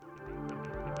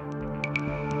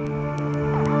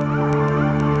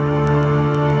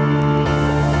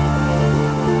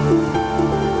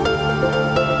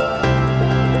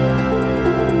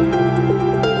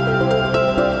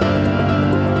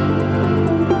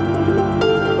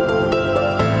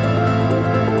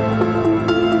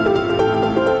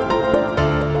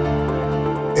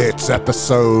It's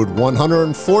episode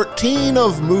 114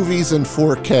 of Movies in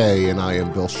 4K, and I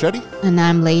am Bill Shetty. And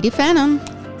I'm Lady Phantom.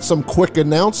 Some quick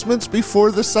announcements before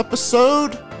this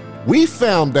episode. We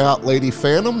found out, Lady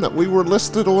Phantom, that we were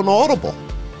listed on Audible.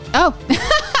 Oh,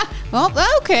 well,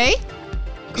 okay.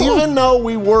 Cool. Even though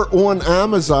we were on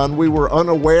Amazon, we were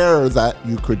unaware that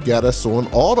you could get us on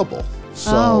Audible.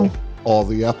 So all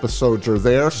the episodes are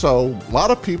there. So a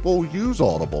lot of people use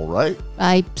Audible, right?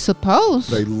 I suppose.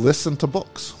 They listen to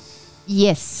books.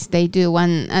 Yes, they do.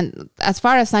 And as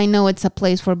far as I know, it's a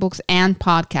place for books and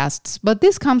podcasts. But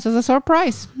this comes as a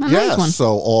surprise. Nice one. So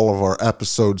all of our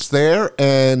episodes there.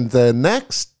 And the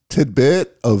next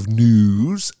tidbit of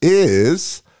news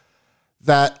is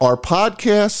that our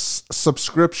podcast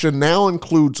subscription now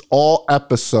includes all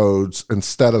episodes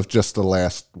instead of just the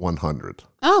last 100.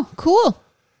 Oh, cool.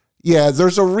 Yeah,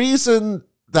 there's a reason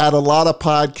that a lot of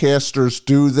podcasters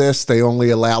do this. They only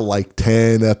allow like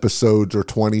 10 episodes or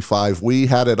 25. We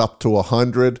had it up to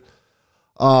 100.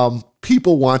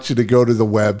 People want you to go to the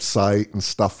website and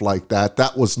stuff like that.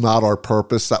 That was not our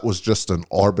purpose. That was just an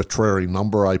arbitrary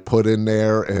number I put in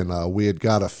there. And we had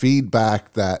got a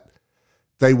feedback that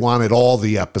they wanted all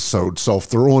the episodes. So if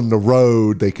they're on the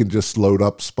road, they can just load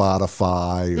up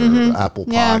Spotify or Apple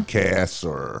Podcasts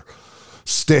or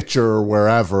Stitcher or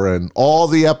wherever, and all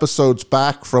the episodes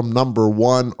back from number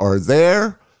 1 are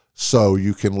there, so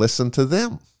you can listen to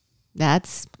them.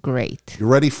 That's great. You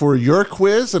ready for your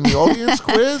quiz and the audience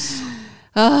quiz?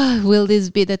 Will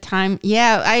this be the time?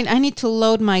 Yeah, I need to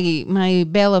load my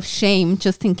bell of shame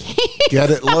just in case. Get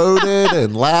it loaded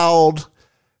and loud,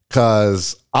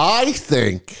 because I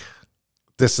think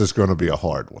this is going to be a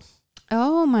hard one.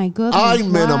 Oh, my goodness. I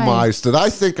minimized it. I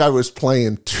think I was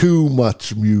playing too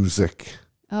much music.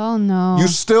 Oh, no. You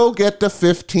still get the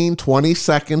 15, 20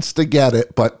 seconds to get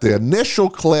it, but the initial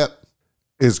clip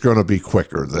is going to be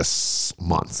quicker this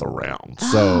month around.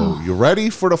 So you ready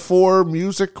for the 4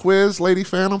 music quiz, Lady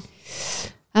Phantom?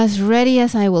 As ready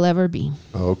as I will ever be.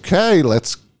 Okay,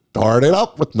 let's start it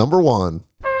up with number 1.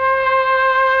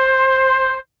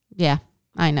 Yeah,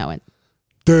 I know it.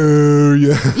 Do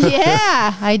you?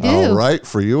 Yeah, I do. All right,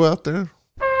 for you out there.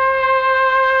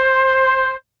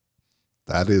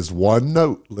 That is one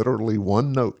note, literally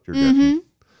one note you're getting.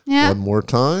 Yeah. One more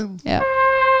time. Yeah.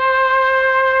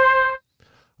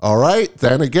 All right,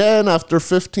 then again, after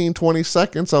 15, 20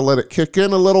 seconds, I'll let it kick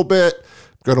in a little bit.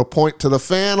 I'm going to point to the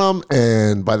Phantom,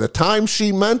 and by the time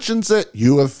she mentions it,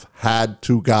 you have had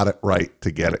to got it right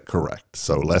to get it correct.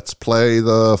 So let's play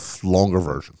the longer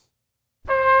version.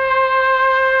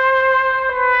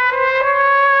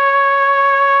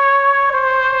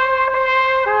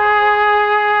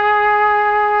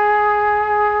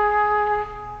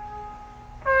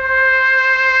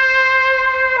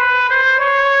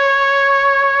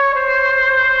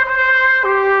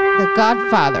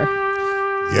 Godfather.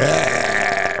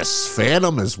 Yes,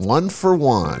 Phantom is 1 for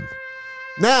 1.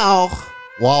 Now,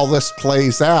 while this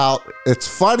plays out, it's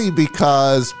funny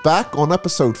because back on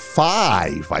episode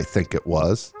 5, I think it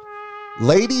was,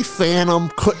 Lady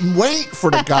Phantom couldn't wait for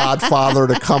The Godfather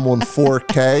to come on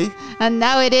 4K. And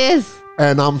now it is.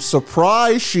 And I'm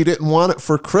surprised she didn't want it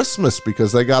for Christmas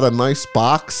because they got a nice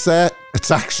box set.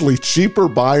 It's actually cheaper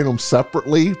buying them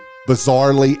separately.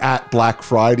 Bizarrely, at Black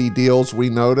Friday deals, we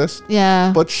noticed.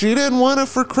 Yeah. But she didn't want it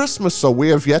for Christmas, so we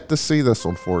have yet to see this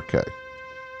on 4K.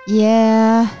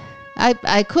 Yeah.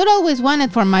 I could always want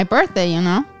it for my birthday, you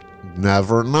know?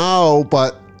 Never know,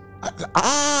 but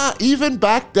even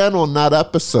back then on that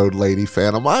episode, Lady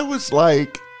Phantom, I was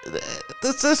like,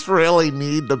 does this really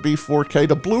need to be 4K?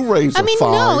 The Blu-rays are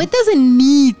fine. No, it doesn't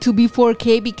need to be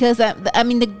 4K because,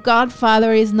 The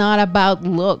Godfather is not about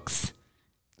looks.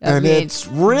 And it's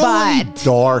really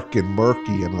dark and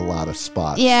murky in a lot of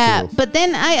spots. Yeah, too. But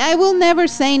then I will never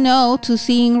say no to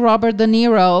seeing Robert De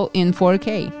Niro in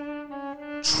 4K.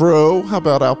 True. How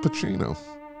about Al Pacino?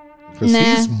 Because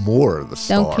he's more the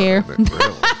star. Don't care.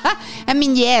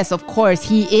 Really. Yes, of course,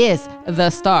 he is the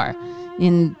star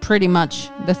in pretty much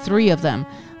the 3 of them.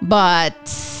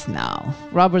 But no,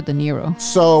 Robert De Niro.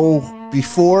 So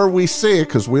before we see it,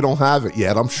 because we don't have it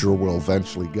yet, I'm sure we'll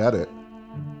eventually get it.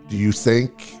 Do you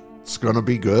think it's going to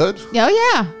be good? Oh,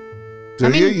 yeah.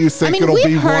 Do you? You think it'll be one worth it?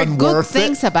 We've heard good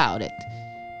things about it.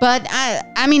 But,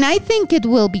 I think it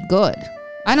will be good.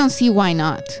 I don't see why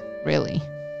not, really.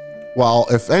 Well,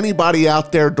 if anybody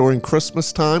out there during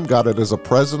Christmas time got it as a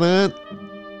present,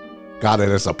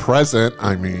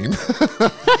 I mean,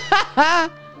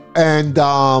 and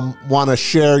want to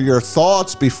share your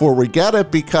thoughts before we get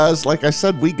it, because, like I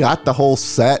said, we got the whole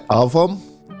set of them.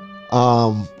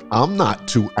 I'm not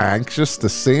too anxious to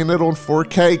seeing it on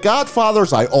 4K.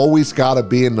 Godfathers, I always got to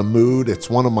be in the mood. It's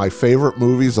one of my favorite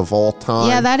movies of all time.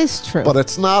 Yeah, that is true. But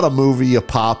it's not a movie you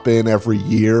pop in every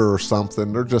year or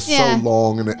something. They're just so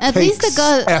long and it takes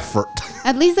effort.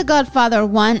 At least The Godfather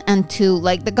 1 and 2.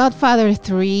 Like, The Godfather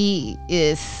 3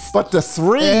 is... But the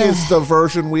 3 is the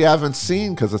version we haven't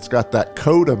seen because it's got that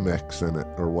coda mix in it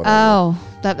or whatever. Oh,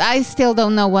 I still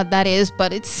don't know what that is,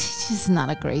 but it's just not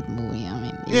a great movie. I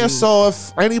mean... Yeah, so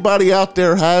if anybody out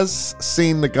there has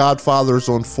seen The Godfathers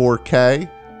on 4K,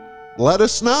 let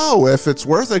us know if it's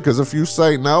worth it. Because if you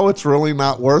say no, it's really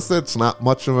not worth it, it's not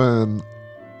much of an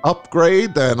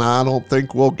upgrade, then I don't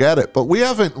think we'll get it. But we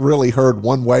haven't really heard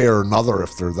one way or another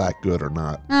if they're that good or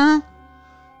not.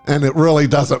 And it really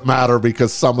doesn't matter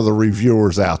because some of the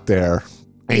reviewers out there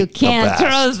ain't you can't the best.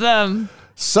 trust them.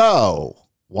 So,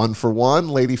 1 for 1,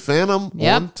 Lady Phantom,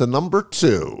 on to number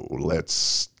 2.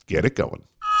 Let's get it going.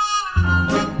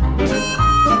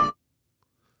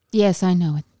 Yes, I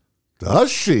know it.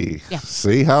 Does she? Yeah.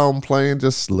 See how I'm playing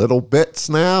just little bits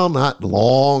now, not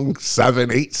long,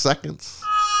 7, 8 seconds?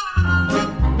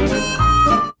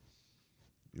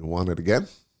 You want it again?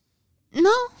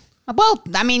 No. Well,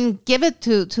 I mean, give it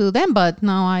to them, but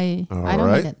no, I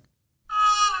don't need it.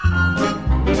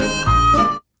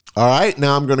 All right,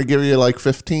 now I'm going to give you like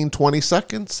 15, 20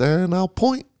 seconds, and I'll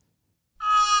point.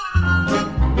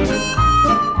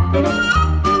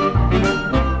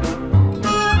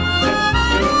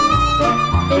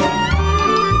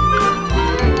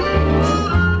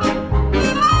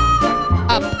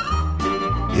 Up.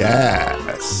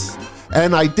 Yes.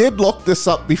 And I did look this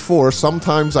up before.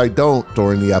 Sometimes I don't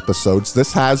during the episodes.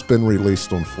 This has been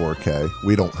released on 4K.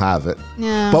 We don't have it.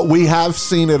 Yeah. But we have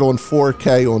seen it on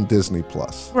 4K on Disney+.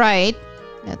 Right.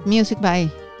 That music by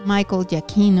Michael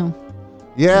Giacchino.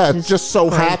 Yeah, it just so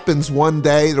happens one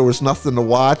day there was nothing to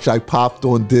watch. I popped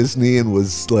on Disney and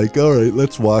was like, all right,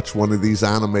 let's watch one of these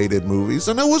animated movies.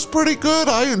 And it was pretty good.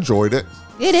 I enjoyed it.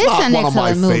 It is an excellent movie. Not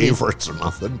one of my favorites or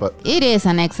nothing, but... It is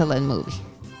an excellent movie.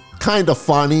 Kind of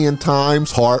funny in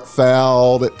times,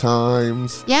 heartfelt at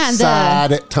times, and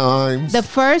sad at times. The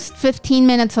first 15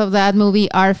 minutes of that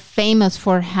movie are famous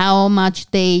for how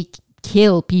much they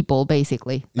kill people,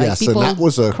 basically. Like, yes, people and that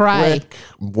was a cry. quick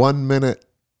 1 minute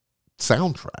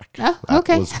soundtrack. Oh,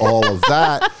 okay. That was all of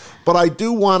that. But I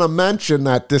do want to mention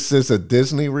that this is a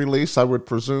Disney release, I would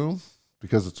presume,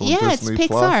 because it's on Disney+. It's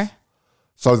Pixar.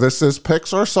 So this is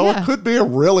Pixar, so it could be a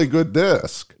really good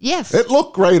disc. Yes. It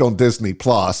looked great on Disney+.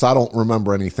 I don't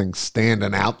remember anything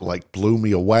standing out like blew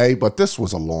me away, but this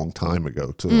was a long time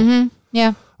ago, too. Mm-hmm.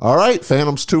 Yeah. All right,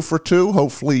 Phantom's 2 for 2.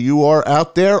 Hopefully you are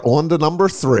out there. On to number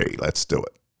 3. Let's do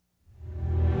it.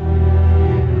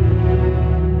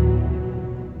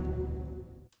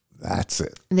 That's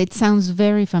it. It sounds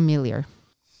very familiar.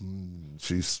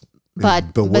 She's But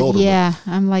yeah,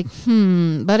 I'm like,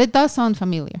 but it does sound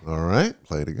familiar. All right,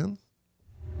 play it again.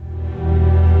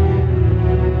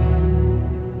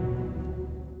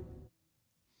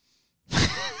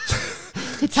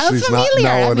 It sounds She's familiar.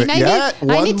 Not knowing it yet.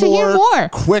 I need to hear more.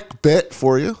 Quick bit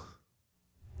for you.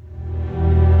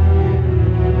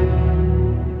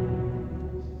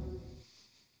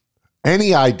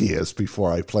 Any ideas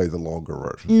before I play the longer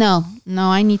version? No,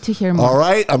 I need to hear more. All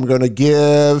right, I'm going to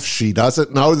give, she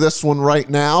doesn't know this one right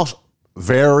now.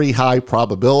 Very high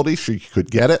probability she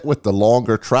could get it with the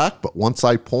longer track, but once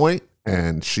I point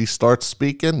and she starts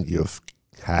speaking, you've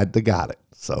had to got it.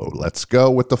 So let's go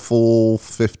with the full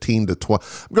 15 to 20.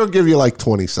 I'm going to give you like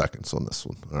 20 seconds on this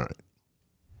one. All right.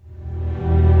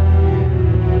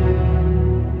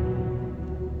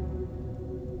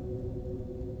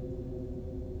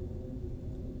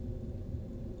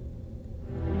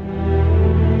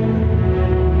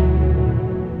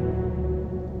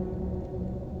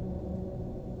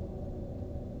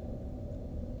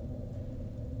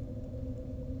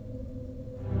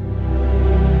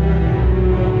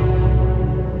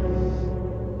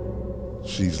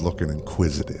 She's looking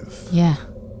inquisitive. Yeah.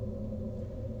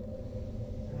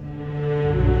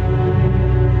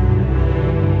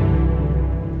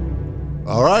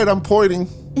 All right, I'm pointing.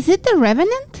 Is it The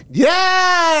Revenant?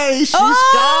 Yay! She's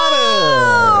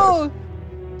got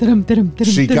it.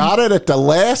 She got it at the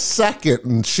last second,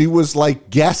 and she was like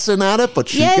guessing at it, but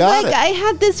she got it. I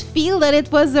had this feel that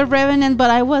it was The Revenant, but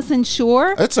I wasn't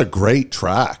sure. It's a great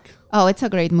track. Oh, it's a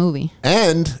great movie.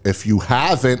 And if you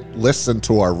haven't listened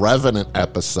to our Revenant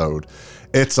episode,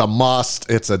 it's a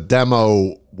must. It's a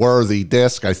demo-worthy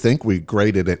disc. I think we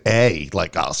graded it A,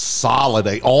 like a solid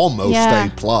A, almost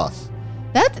A+.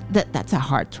 That's a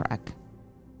hard track.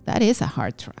 That is a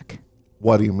hard track.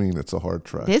 What do you mean it's a hard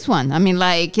track? This one. I mean,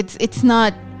 like, it's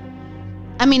not...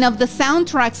 I mean, of the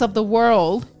soundtracks of the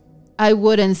world, I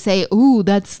wouldn't say, ooh,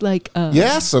 that's like...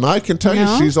 Yes, and I can tell you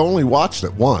No? she's only watched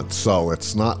it once, so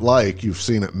it's not like you've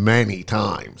seen it many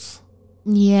times.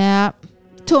 Yeah.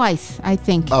 Twice, I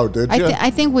think. Oh, did you?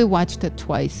 I think we watched it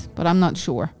twice, but I'm not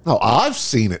sure. No, I've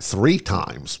seen it 3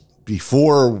 times.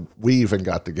 Before we even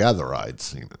got together, I'd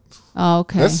seen it. Oh,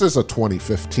 okay. This is a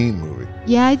 2015 movie.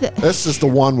 Yeah, This is the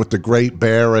one with the Great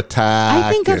Bear attack. I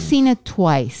think I've and seen it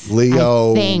twice.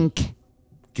 Leo. I think.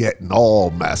 getting all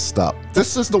messed up.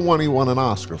 This is the one he won an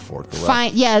Oscar for,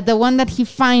 correct? Yeah, the one that he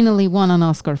finally won an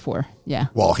Oscar for. Yeah.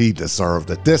 Well, he deserved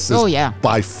it. This is yeah.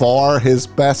 by far his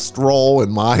best role,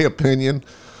 in my opinion.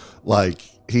 Like,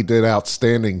 he did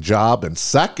outstanding job. And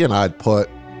second, I'd put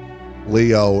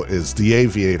Leo is The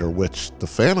Aviator, which the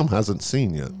Phantom hasn't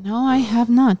seen yet. No, I have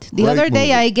not. The Great other day,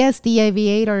 movie. I guess The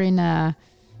Aviator in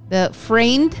the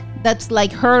Framed. That's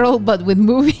like Hurdle, but with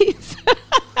movies.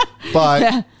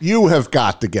 But you have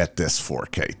got to get this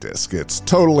 4K disc. It's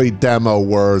totally demo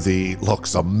worthy.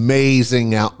 Looks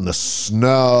amazing out in the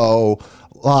snow.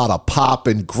 A lot of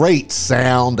popping, great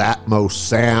sound, Atmos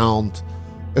sound.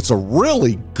 It's a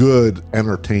really good,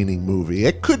 entertaining movie.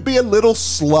 It could be a little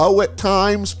slow at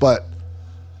times, but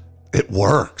it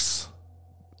works.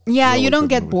 Yeah, Really you don't good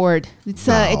get movie. bored. It's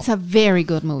a very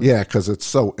good movie. Yeah, because it's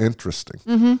so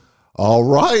interesting. All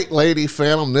right, Lady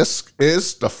Phantom, this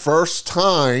is the first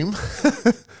time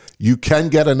you can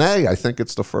get an A. I think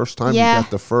it's the first time Yeah. you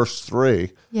get the first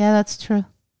 3. Yeah, that's true.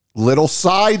 Little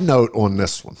side note on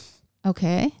this one.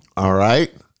 Okay. All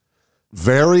right.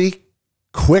 Very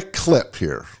quick clip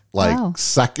here, like Wow. 1.5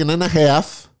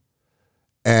 seconds.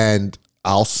 And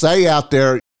I'll say out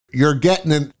there, you're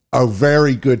getting a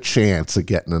very good chance of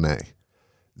getting an A.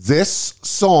 This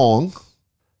song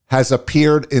has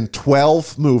appeared in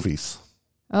 12 movies.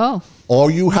 Oh, All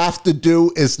you have to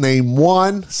do is name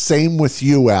one. Same with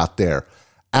you out there.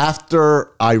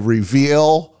 After I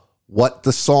reveal what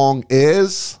the song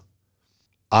is,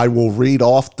 I will read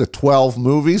off the 12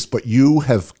 movies, but you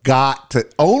have got to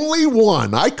only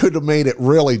one. I could have made it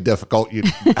really difficult. You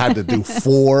had to do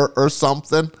 4 or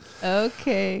something.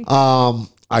 okay.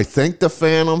 I think the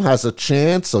Phantom has a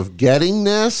chance of getting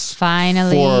this.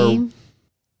 Finally.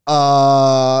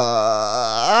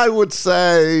 I would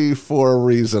say for a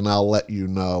reason I'll let you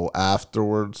know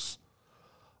afterwards.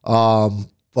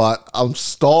 But I'm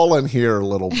stalling here a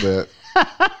little bit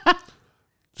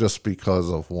just because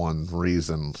of one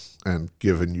reason and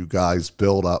giving you guys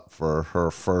build up for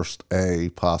her first A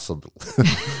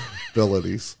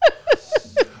possibilities.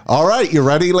 All right, you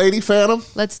ready, Lady Phantom?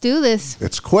 Let's do this.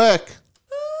 It's quick.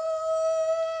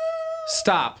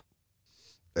 Stop.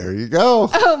 There you go.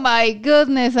 Oh my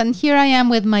goodness. And here I am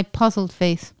with my puzzled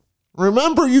face.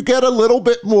 Remember, you get a little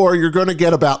bit more. You're going to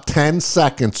get about 10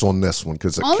 seconds on this one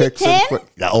because it Only kicks 10? in quick.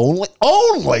 Yeah,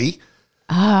 only.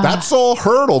 That's all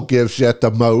Hurdle gives you at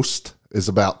the most is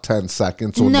about 10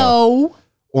 seconds. On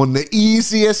on the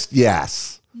easiest,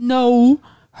 yes. No.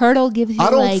 Hurdle gives you I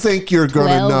don't like think you're going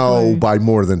to 12 know or- by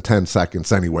more than 10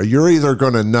 seconds anyway. You're either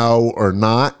going to know or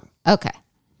not, Okay.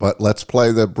 but let's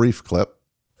play the brief clip.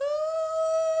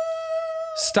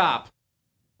 Stop.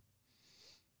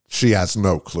 She has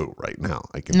no clue right now.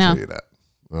 I can No. tell you that.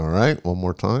 All right, one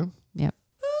more time. Yep.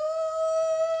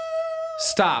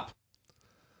 Stop.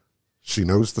 She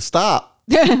knows to stop.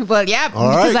 Well, yeah, All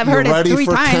because right, I've heard you it ready 3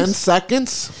 for 10 times.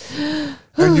 seconds?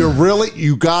 And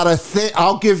you gotta think.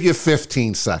 I'll give you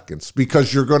 15 seconds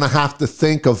because you're gonna have to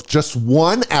think of just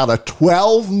one out of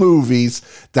 12 movies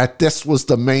that this was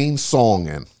the main song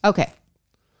in. Okay.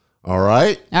 All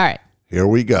right, All right. here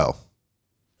we go.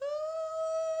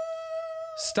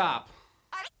 Stop.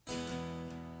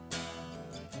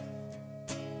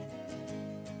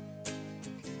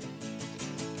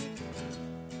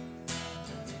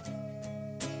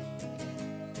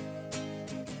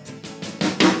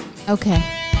 Okay.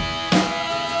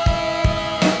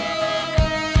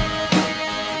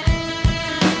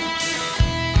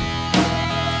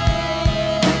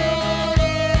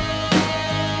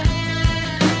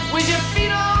 With your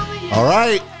feet on the All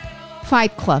right.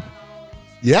 Fight Club.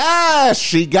 Yes,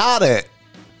 she got it.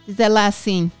 Is the last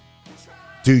scene.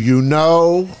 Do you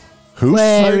know who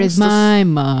Where sings is this? my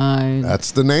mind?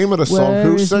 That's the name of the song. Where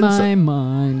Who is sings my it?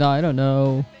 mind? I don't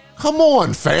know. Come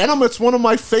on, Phantom. It's one of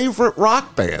my favorite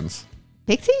rock bands.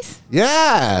 Pixies?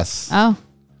 Yes. Oh.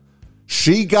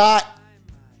 She got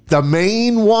the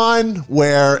main one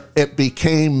where it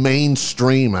became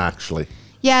mainstream, actually.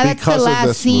 Yeah, that's Because the of last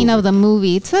this scene movie. of the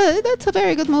movie. That's a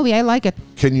very good movie. I like it.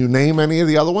 Can you name any of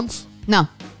the other ones? No.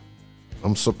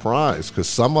 I'm surprised because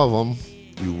some of them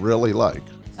you really like.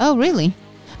 Oh, really?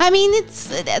 I mean, that's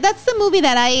the movie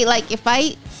that I like. If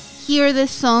I hear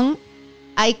this song,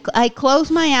 I close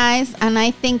my eyes and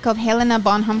I think of Helena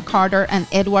Bonham Carter and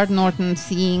Edward Norton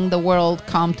seeing the world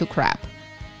come to crap.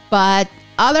 But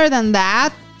other than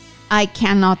that, I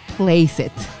cannot place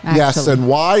it. Actually. Yes, and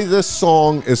why this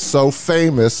song is so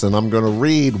famous, and I'm going to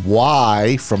read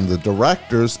why from the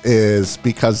directors, is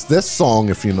because this song,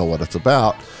 if you know what it's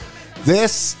about,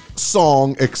 this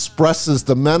song expresses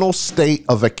the mental state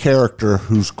of a character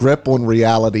whose grip on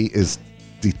reality is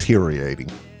deteriorating.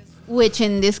 Which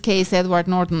in this case, Edward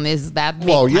Norton is that big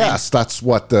Well, time. yes, that's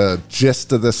what the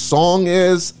gist of this song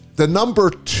is. The number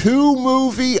 2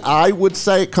 movie, I would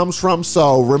say it comes from.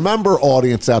 So remember,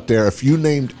 audience out there, if you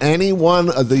named any one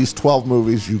of these 12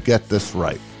 movies, you get this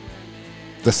right.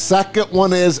 The second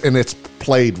one is, and it's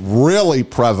played really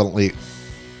prevalently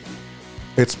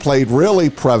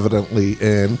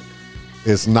in,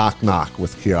 is Knock Knock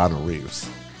with Keanu Reeves.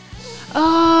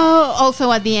 Oh,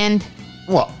 also at the end.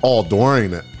 Well, all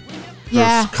during it.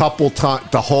 Yeah. There's a couple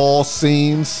times, the whole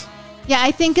scenes. Yeah,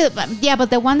 I think, but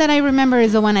the one that I remember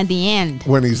is the one at the end.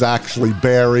 When he's actually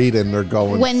buried and they're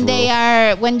going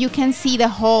When you can see the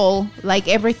whole, like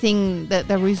everything,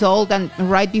 the result, and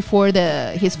right before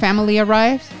his family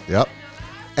arrives. Yep.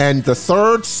 And the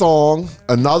third song,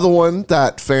 another one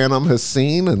that Phantom has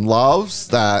seen and loves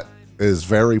that is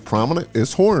very prominent,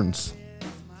 is Horns.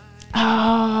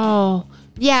 Oh,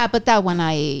 yeah, but that one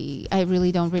I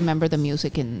really don't remember the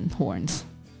music in Horns.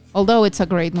 Although it's a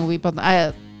great movie, but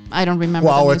I don't remember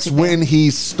the Well, music it's there. when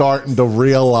he's starting to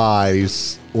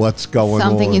realize what's going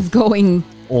Something is going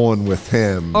on with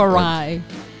him. awry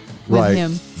with Right.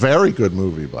 him. Very good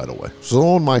movie, by the way.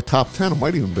 So on my top 10, it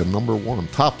might even been number 1.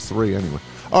 Top 3 anyway.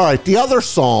 All right, the other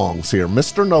songs here.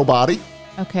 Mr. Nobody.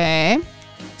 Okay.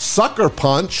 Sucker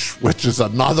Punch, which is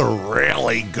another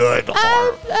really good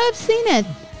horror. I've seen it.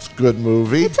 It's a good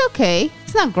movie. It's okay.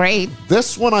 It's not great.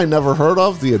 This one I never heard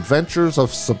of, The Adventures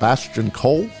of Sebastian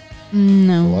Cole.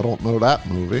 No. So I don't know that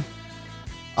movie.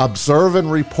 Observe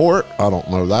and Report. I don't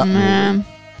know that movie.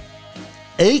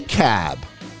 A-Cab.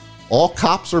 All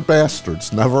Cops Are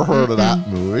Bastards. Never heard of that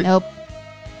movie. Nope.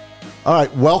 All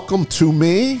right, Welcome to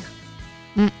Me.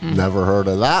 Never heard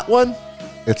of that one.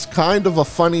 It's kind of a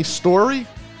funny story.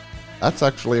 That's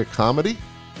actually a comedy.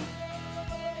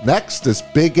 Next is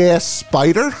Big Ass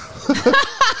Spider,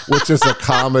 which is a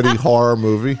comedy horror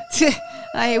movie.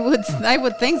 I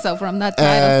would think so from that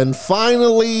title. And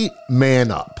finally, Man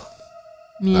Up.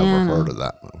 Never Yeah. heard of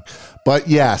that movie. But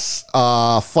yes,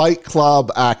 Fight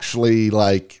Club actually,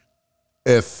 like,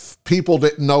 if people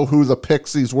didn't know who the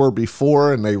Pixies were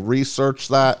before and they researched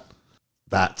that,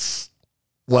 that's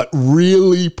what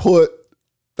really put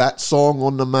that song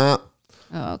on the map.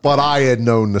 Oh, okay. But I had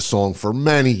known the song for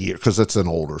many years because it's an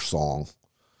older song.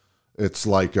 It's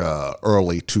like a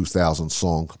early 2000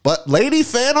 song. But Lady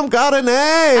Phantom got an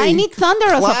A. I need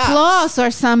thunderous Claps. applause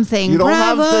or something. You don't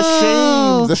Bravo. have the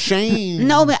shame. The shame.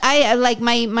 No, but I like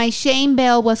my shame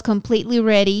bell was completely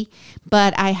ready,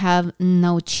 but I have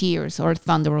no cheers or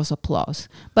thunderous applause.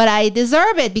 But I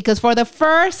deserve it because for the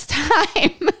first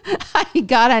time I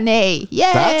got an A.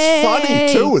 Yay! That's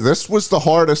funny too. This was the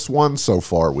hardest one so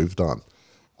far we've done.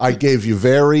 I gave you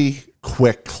very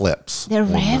quick clips. The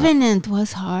Revenant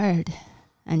was hard,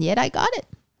 and yet I got it.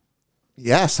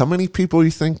 Yes. How many people you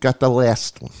think got the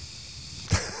last one?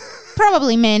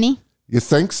 Probably many. You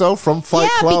think so? From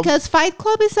Fight Club? Yeah, because Fight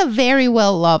Club is a very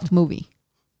well loved movie.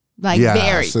 Like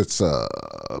very. Yes, it's a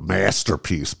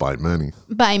masterpiece by many.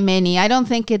 By many. I don't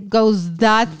think it goes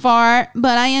that far,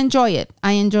 but I enjoy it.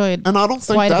 I enjoy it. And I don't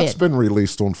think quite a that's bit. been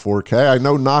released on 4K. I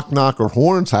know Knock Knock or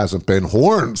Horns hasn't been.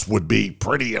 Horns would be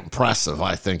pretty impressive,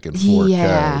 I think, in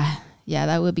 4K. Yeah,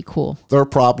 that would be cool. They're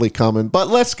probably coming. But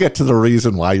let's get to the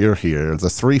reason why you're here, the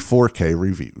 3 4K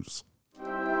reviews.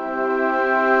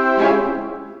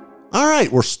 All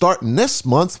right, we're starting this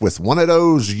month with one of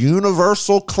those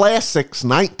Universal Classics,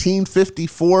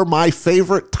 1954, my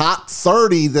favorite top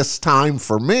 30 this time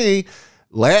for me.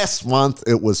 Last month,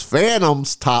 it was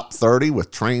Phantom's top 30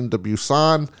 with Train to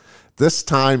Busan. This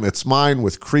time, it's mine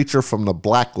with Creature from the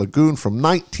Black Lagoon from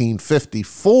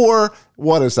 1954.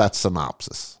 What is that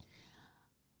synopsis?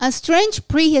 A strange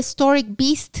prehistoric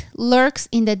beast lurks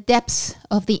in the depths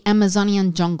of the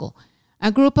Amazonian jungle.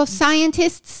 A group of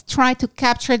scientists try to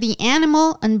capture the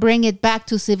animal and bring it back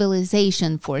to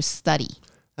civilization for study.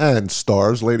 And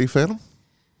stars, Lady Phantom?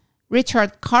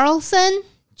 Richard Carlson,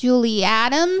 Julie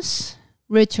Adams,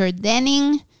 Richard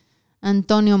Denning,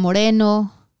 Antonio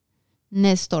Moreno,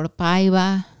 Nestor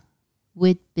Paiva,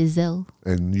 Whit Bizel.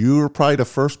 And you were probably the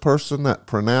first person that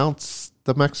pronounced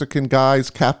the Mexican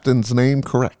guy's captain's name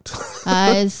correct.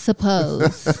 I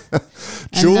suppose.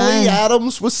 Julie then-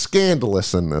 Adams was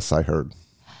scandalous in this, I heard.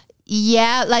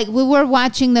 Yeah, like we were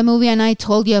watching the movie and I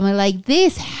told you, I'm like,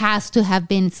 this has to have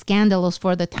been scandalous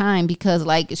for the time because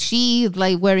like she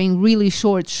like wearing really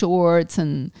short shorts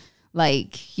and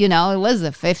like, you know, it was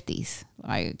the 50s.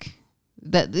 Like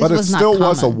that. But it still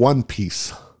was a one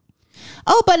piece.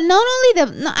 Oh, but not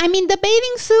only the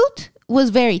bathing suit was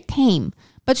very tame.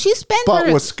 But she spent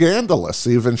But was scandalous.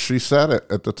 Even she said it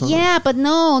at the time. Yeah, but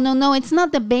no. It's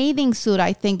not the bathing suit,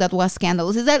 I think, that was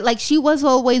scandalous. Is that like she was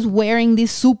always wearing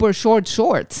these super short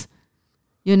shorts,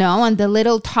 you know, and the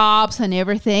little tops and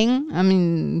everything. I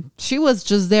mean, she was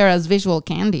just there as visual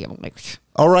candy. I'm like,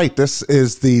 all right, this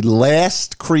is the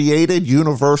last created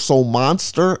Universal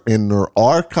monster in their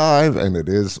archive, and it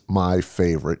is my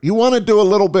favorite. You want to do a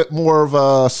little bit more of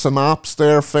a synopsis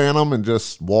there, Phantom, and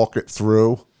just walk it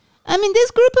through? I mean, this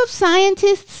group of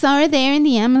scientists are there in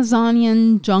the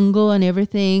Amazonian jungle and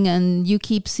everything, and you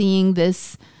keep seeing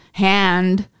this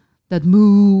hand that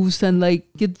moves and like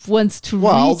it wants to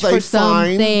reach for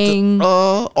something.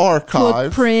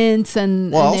 Archive footprints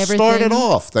and everything. Start it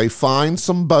off. They find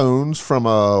some bones from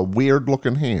a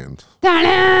weird-looking hand,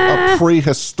 Ta-da! a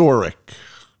prehistoric.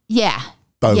 Yeah.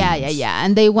 Bones. Yeah.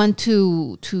 And they want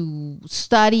to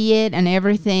study it and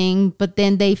everything, but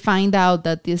then they find out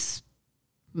that this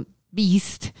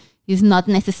beast is not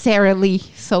necessarily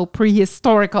so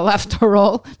prehistorical after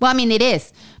all. Well, I mean, it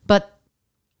is, but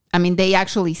I mean, they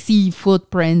actually see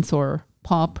footprints or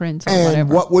paw prints or whatever. And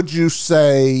what would you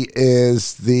say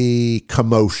is the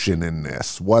commotion in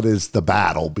this? What is the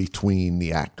battle between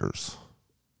the actors?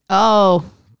 Oh,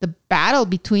 the battle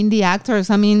between the actors.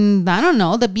 I mean, I don't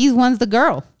know. The beast wants the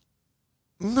girl.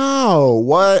 No.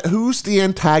 What? Who's the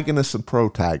antagonist and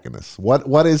protagonist?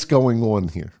 What is going on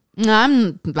here? I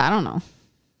don't know.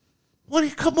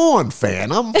 Come on,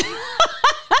 Phantom.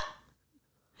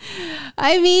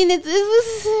 I mean, it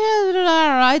was.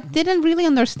 I didn't really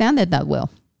understand it that well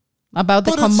about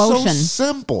the commotion. It's so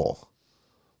simple.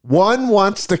 One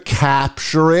wants to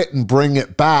capture it and bring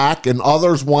it back, and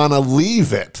others want to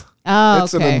leave it. Oh,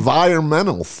 it's okay. an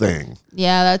environmental thing.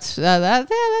 Yeah, that's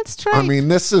true. I mean,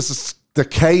 this is the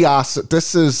chaos.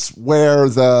 This is where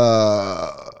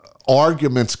the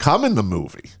arguments come in the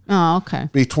movie. Oh, okay.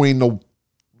 Between the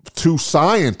two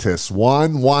scientists.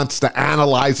 One wants to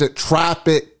analyze it, trap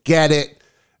it, get it,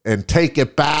 and take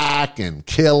it back and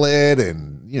kill it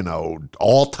and, you know,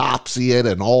 autopsy it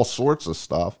and all sorts of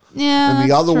stuff. Yeah, and the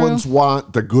that's other true.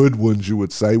 ones the good ones, you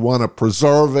would say, want to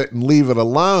preserve it and leave it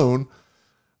alone.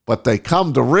 But they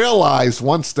come to realize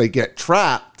once they get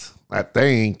trapped that they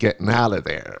ain't getting out of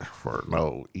there for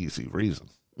no easy reason.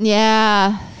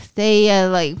 Yeah, they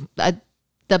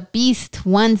the beast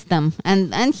wants them,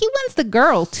 and he wants the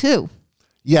girl too.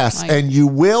 Yes, and you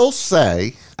will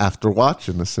say, after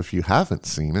watching this, if you haven't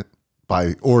seen it,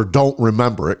 or don't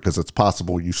remember it, because it's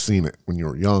possible you've seen it when you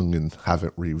were young and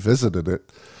haven't revisited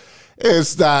it,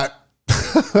 is that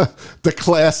the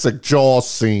classic Jaws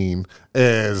scene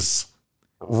is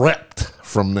ripped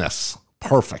from this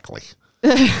perfectly.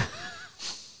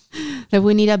 That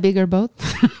we need a bigger boat?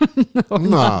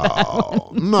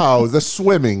 No, the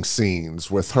swimming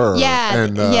scenes with her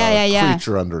and the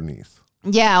creature underneath.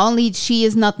 Yeah, only she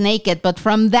is not naked, but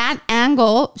from that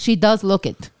angle, she does look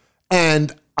it.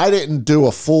 And I didn't do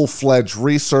a full-fledged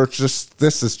research.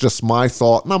 This is just my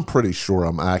thought, and I'm pretty sure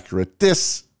I'm accurate.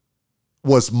 This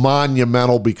was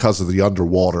monumental because of the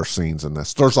underwater scenes in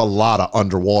this. There's a lot of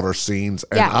underwater scenes,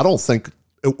 and I don't think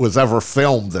it was ever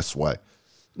filmed this way.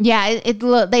 Yeah,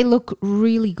 they look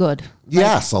really good.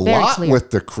 Yes, a lot clear.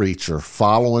 with the creature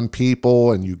following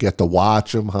people, and you get to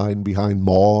watch them hiding behind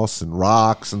moss and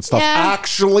rocks and stuff. Yeah.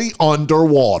 Actually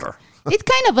underwater. It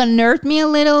kind of unnerved me a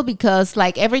little because,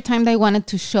 like, every time they wanted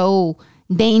to show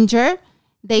danger,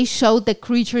 they showed the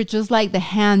creature just like the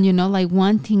hand, you know, like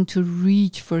wanting to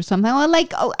reach for something. I was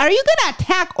like, oh, are you going to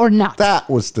attack or not? That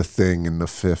was the thing in the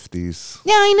 50s.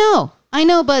 Yeah, I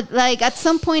know, but like at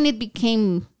some point it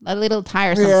became a little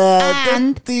tiresome. Yeah,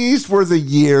 and these were the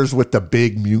years with the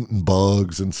big mutant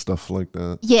bugs and stuff like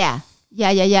that. Yeah.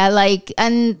 Like,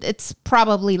 and it's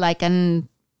probably like an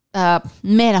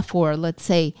metaphor, let's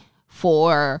say,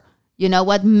 for, you know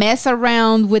what, mess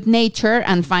around with nature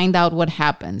and find out what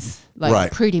happens. Like,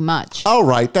 right. Pretty much. All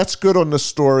right, that's good on the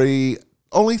story.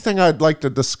 Only thing I'd like to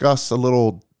discuss a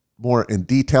little more in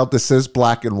detail. This is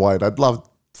black and white. I'd love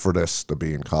for this to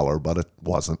be in color, but it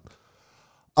wasn't.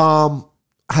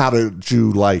 How did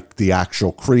you like the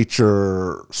actual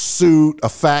creature, suit,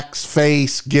 effects,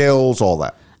 face, gills, all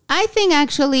that? I think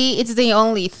actually it's the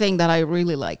only thing that I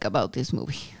really like about this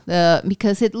movie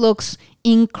because it looks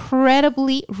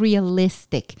incredibly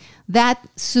realistic. That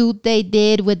suit they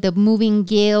did with the moving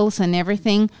gills and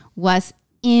everything was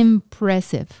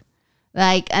impressive.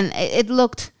 And it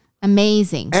looked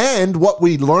amazing. And what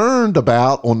we learned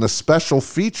about on the special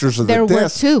features of There the were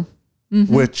disc, two.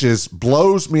 which is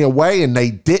blows me away, and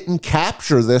they didn't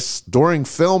capture this during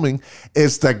filming,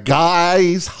 is the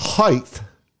guy's height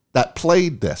that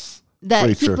played this That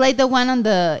he creature. played the one in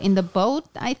the boat.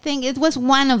 I think it was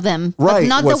one of them, Right, but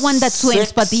not the was one that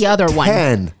swims, but the other one.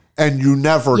 6'10", and you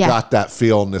never Yeah. got that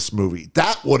feel in this movie.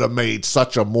 That would have made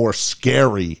such a more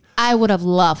scary I would have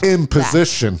loved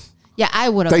imposition. that. Yeah, I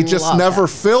would have. They just loved never that.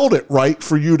 filled it right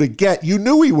for you to get. You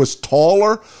knew he was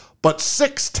taller, but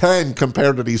 6'10"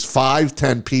 compared to these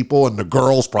 5'10" people, and the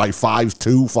girl's probably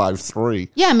 5'2", 5'3".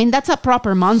 Yeah, I mean that's a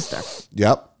proper monster.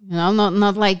 Yep. You know,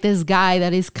 not like this guy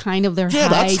that is kind of their Yeah,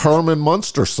 height. that's Herman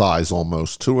Munster size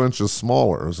almost, 2 inches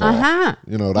smaller. Is all. Uh-huh.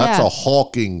 You know, that's Yeah. a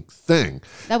hulking thing.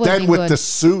 That would Then be with good. the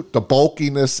suit, the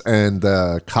bulkiness, and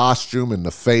the costume and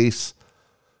the face,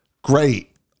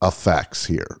 great effects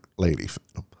here, Lady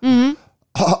Phantom.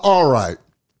 Mm-hmm. All right.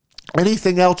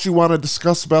 Anything else you want to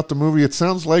discuss about the movie? It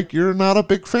sounds like you're not a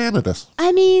big fan of this.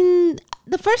 I mean,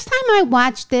 the first time I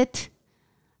watched it,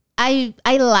 I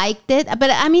liked it,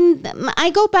 but I mean, I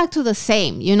go back to the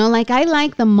same, you know, like I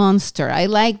like the monster, I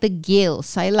like the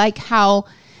gills, I like how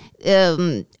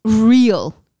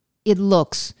real it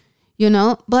looks, you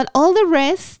know, but all the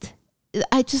rest,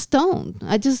 I just don't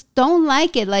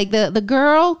like it. Like the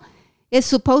girl is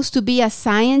supposed to be a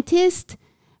scientist,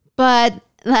 but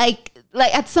like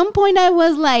at some point I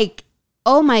was like,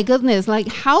 oh my goodness, like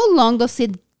how long does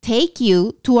it take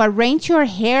you to arrange your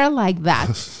hair like that?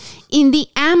 In the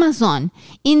Amazon,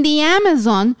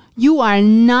 you are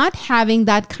not having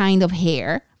that kind of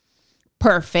hair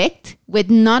perfect with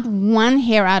not one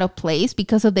hair out of place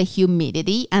because of the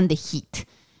humidity and the heat.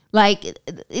 Like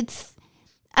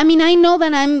I mean, I know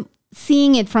that I'm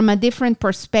seeing it from a different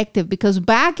perspective because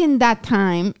back in that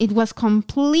time, it was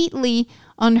completely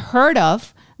unheard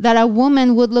of that a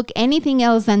woman would look anything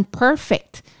else than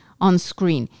perfect on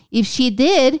screen. If she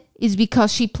did, it's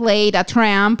because she played a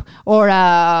tramp or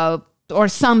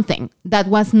something that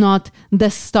was not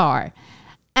the star.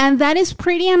 And that is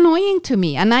pretty annoying to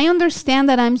me. And I understand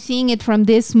that I'm seeing it from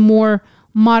this more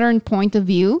modern point of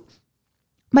view,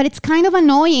 but it's kind of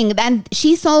annoying. And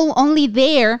she's only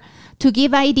there to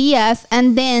give ideas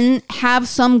and then have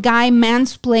some guy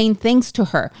mansplain things to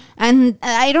her. And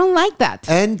I don't like that.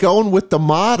 And going with the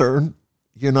modern,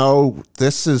 you know,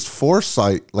 this is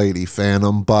foresight, Lady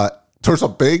Phantom, but there's a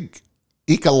big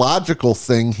ecological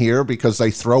thing here because they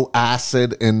throw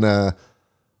acid in the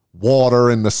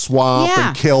water in the swamp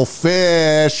and kill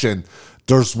fish. And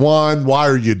there's one, why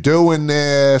are you doing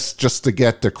this? Just to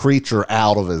get the creature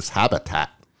out of his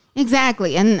habitat.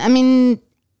 Exactly. And I mean,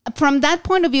 from that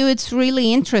point of view, it's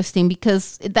really interesting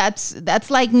because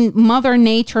that's like Mother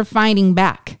Nature fighting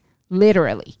back,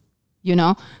 literally, you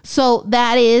know? So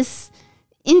that is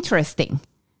interesting.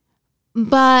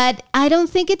 But I don't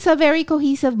think it's a very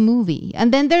cohesive movie.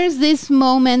 And then there's this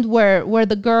moment where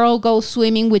the girl goes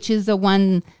swimming, which is the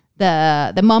one,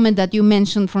 the moment that you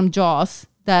mentioned from Jaws,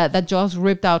 that Jaws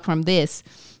ripped out from this.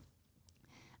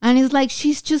 And it's like,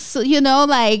 she's just, you know,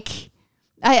 like,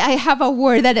 I have a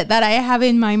word that I have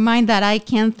in my mind that I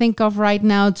can't think of right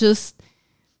now. Just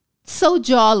so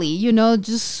jolly, you know,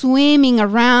 just swimming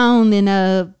around in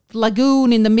a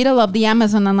lagoon in the middle of the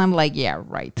Amazon. And I'm like, yeah,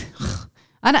 right.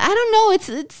 I don't know.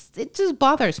 It just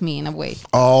bothers me in a way.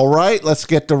 All right, let's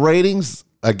get the ratings.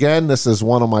 Again, this is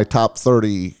one of my top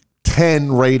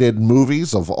 10 rated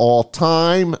movies of all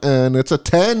time, and it's a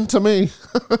 10 to me.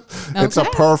 It's a Okay.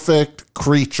 perfect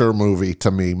creature movie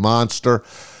to me, monster.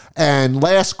 And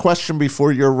last question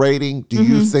before your rating, do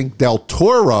you think Del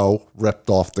Toro ripped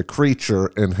off the creature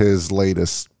in his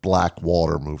latest Black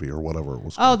Water movie or whatever it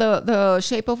was called? Oh, the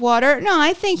Shape of Water? No,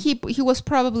 I think he was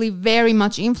probably very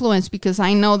much influenced because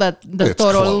I know that Del It's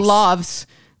Toro close. loves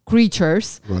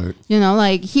creatures. Right. You know,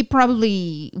 like he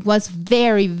probably was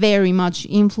very, very much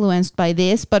influenced by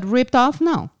this, but ripped off?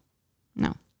 No.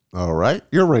 All right,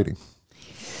 your rating.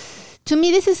 To me,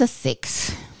 this is a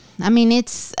 6. I mean,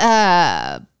 it's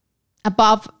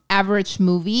above average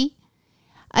movie.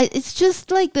 It's just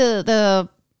like the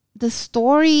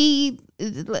story.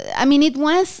 I mean, it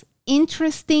was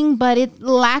interesting, but it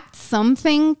lacked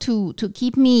something to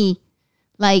keep me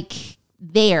like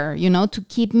there, you know, to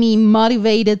keep me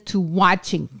motivated to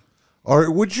watching.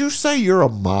 Or would you say you're a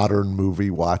modern movie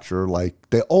watcher? Like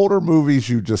the older movies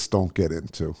you just don't get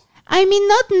into? I mean,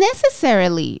 not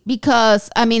necessarily, because,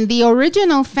 I mean, the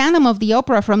original Phantom of the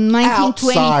Opera from Outside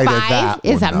of 1925 that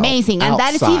is one, though. amazing, and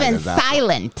that is Outside even of that one.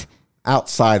 silent.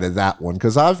 Outside of that one,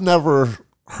 because I've never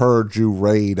heard you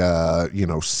rate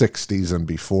 60s and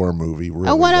before movie.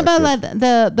 Really, What that about good.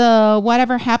 the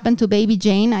Whatever Happened to Baby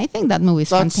Jane? I think that movie is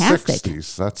That's fantastic.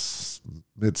 60s. That's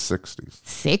mid 60s.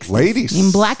 60s? Ladies.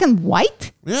 In black and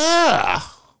white? Yeah.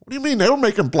 What do you mean? They were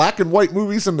making black and white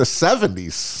movies in the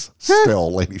 70s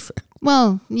still, Lady Fan.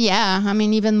 Well, yeah. I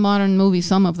mean, even modern movies,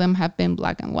 some of them have been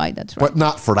black and white. That's right. But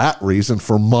not for that reason,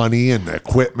 for money and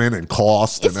equipment and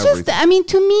cost It's and just, everything. I mean,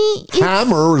 to me,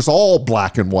 Hammer is all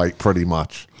black and white pretty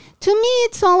much. to me,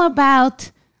 it's all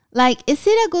about, like, is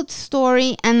it a good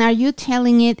story, and are you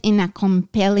telling it in a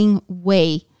compelling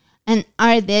way? And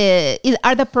are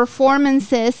the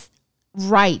performances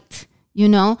right?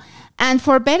 And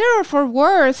for better or for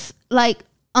worse, like,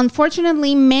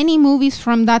 unfortunately, many movies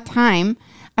from that time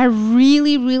are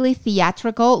really, really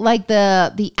theatrical. Like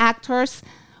the actors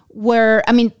were,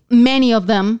 I mean, many of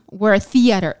them were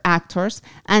theater actors,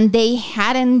 and they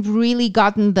hadn't really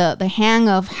gotten the hang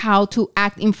of how to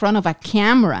act in front of a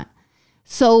camera.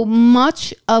 So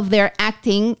much of their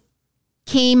acting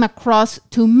came across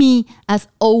to me as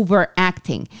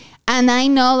overacting. And I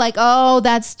know, like, oh,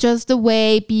 that's just the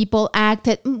way people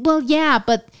acted. Well, yeah,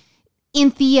 but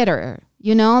in theater,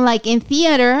 like in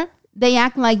theater, they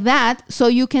act like that, so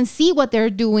you can see what they're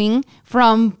doing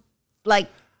from, like,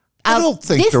 I don't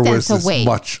think there was distance away. as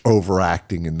much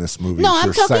overacting in this movie. No, as I'm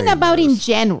you're talking saying about there in is.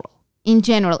 general. In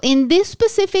general, in this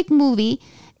specific movie,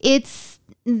 it's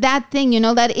that thing,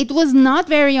 that it was not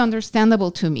very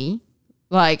understandable to me.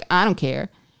 Like, I don't care.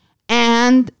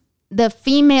 And the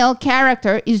female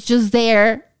character is just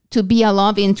there to be a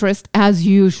love interest as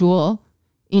usual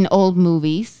in old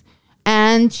movies.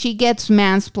 And she gets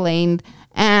mansplained.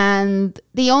 And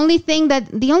the only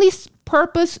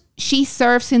purpose she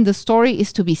serves in the story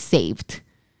is to be saved.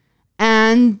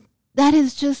 And that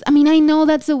is just, I mean, I know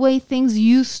that's the way things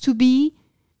used to be,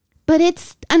 but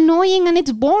it's annoying and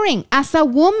it's boring as a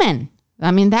woman.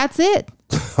 I mean, that's it.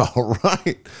 All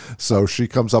right. So she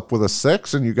comes up with a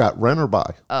 6 and you got Rent or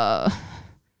Buy.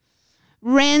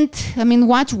 Rent, I mean,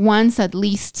 watch once at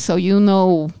least so you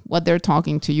know what they're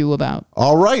talking to you about.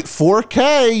 All right.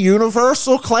 4K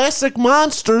Universal Classic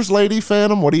Monsters, Lady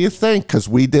Phantom. What do you think? Because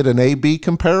we did an A-B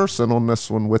comparison on this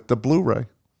one with the Blu-ray.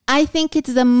 I think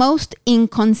it's the most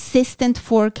inconsistent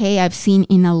 4K I've seen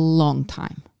in a long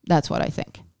time. That's what I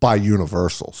think. By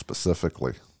Universal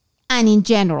specifically. And in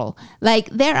general, like,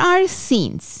 there are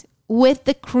scenes with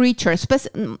the creature.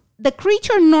 The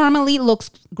creature normally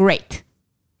looks great,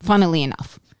 funnily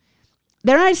enough.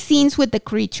 There are scenes with the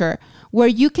creature where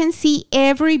you can see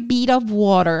every bead of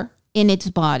water in its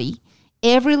body,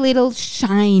 every little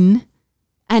shine,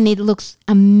 and it looks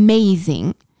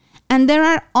amazing. And there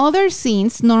are other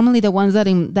scenes, normally the ones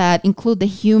that include the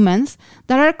humans,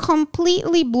 that are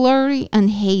completely blurry and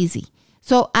hazy.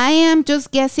 So I am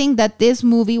just guessing that this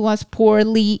movie was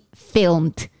poorly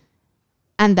filmed,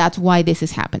 and that's why this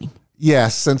is happening.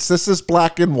 Yes, since this is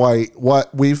black and white,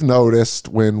 what we've noticed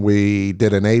when we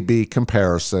did an A-B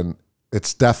comparison,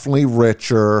 it's definitely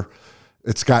richer.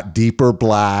 It's got deeper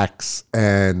blacks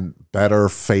and better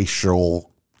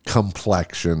facial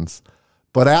complexions.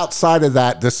 But outside of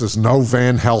that, this is no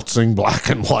Van Helsing black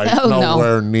and white, Oh, no.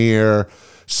 nowhere near.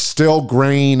 Still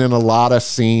grain in a lot of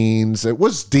scenes. It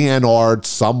was DNR'd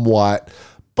somewhat,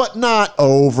 but not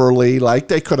overly. Like,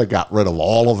 they could have got rid of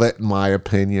all of it, in my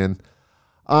opinion.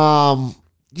 It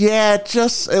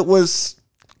was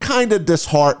kind of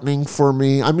disheartening for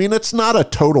me. I mean, it's not a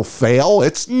total fail.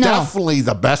 It's definitely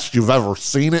the best you've ever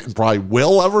seen it and probably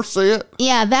will ever see it.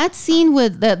 Yeah, that scene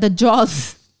with the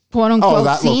Jaws, quote unquote, Oh,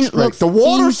 that scene looks great. looks The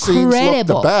water scenes look the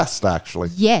incredible. best, actually.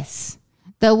 Yes,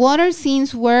 the water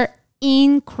scenes were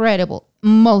incredible.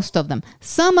 Most of them.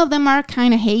 Some of them are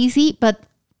kind of hazy, but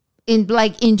in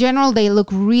general, they look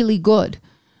really good.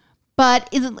 But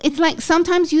it's like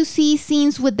sometimes you see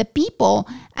scenes with the people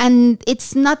and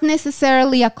it's not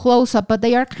necessarily a close-up, but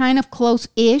they are kind of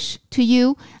close-ish to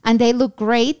you and they look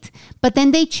great. But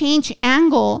then they change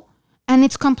angle and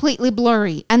it's completely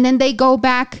blurry. And then they go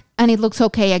back and it looks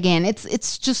okay again.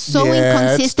 It's just so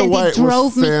inconsistent. It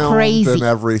drove me crazy. And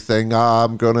everything.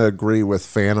 I'm going to agree with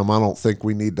Phantom. I don't think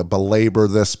we need to belabor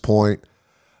this point.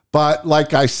 But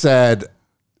like I said,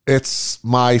 it's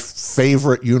my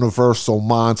favorite Universal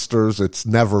Monsters. It's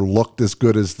never looked as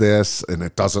good as this, and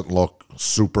it doesn't look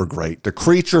super great. The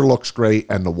creature looks great,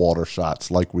 and the water shots,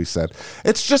 like we said.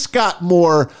 It's just got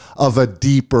more of a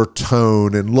deeper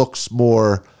tone and looks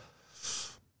more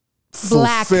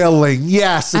Black fulfilling.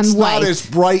 Yes, it's and not white. as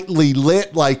brightly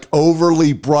lit, like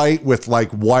overly bright with like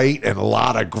white and a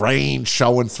lot of grain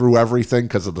showing through everything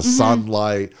because of the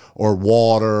sunlight or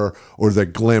water or the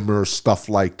glimmer, stuff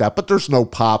like that. But there's no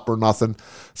pop or nothing.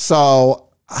 So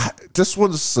this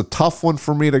one's a tough one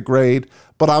for me to grade,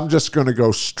 but I'm just going to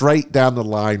go straight down the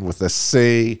line with a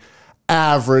C.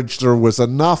 Average. There was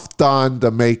enough done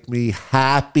to make me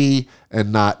happy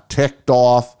and not ticked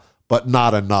off, but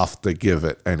not enough to give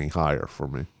it any higher for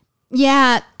me.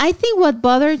 Yeah, I think what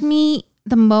bothered me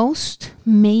the most,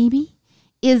 maybe,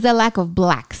 is the lack of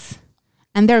blacks.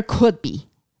 And there could be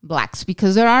blacks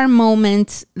because there are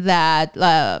moments that,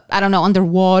 I don't know,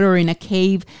 underwater in a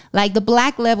cave. Like the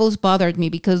black levels bothered me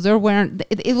because there weren't,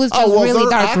 it was just really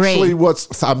dark gray.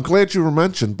 I'm glad you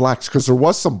mentioned blacks because there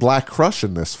was some black crush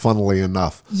in this, funnily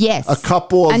enough. Yes. A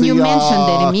couple of and you mentioned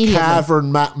it immediately.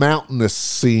 Cavern mountainous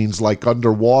scenes like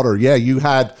underwater. Yeah, you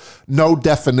had no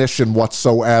definition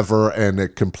whatsoever and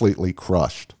it completely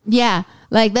crushed. Yeah,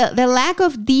 like the lack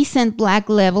of decent black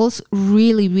levels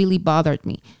really, really bothered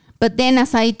me. But then,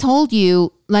 as I told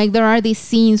you, like there are these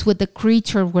scenes with the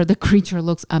creature where the creature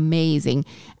looks amazing.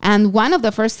 And one of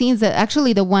the first scenes, that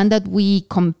actually the one that we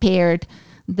compared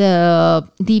the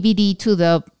DVD to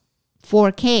the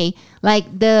 4K,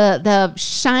 like the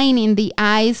shine in the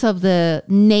eyes of the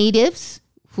natives,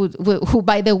 who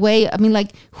by the way, I mean,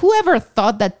 like whoever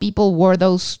thought that people wore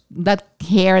that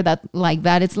hair that like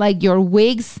that? It's like your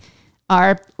wigs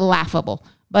are laughable.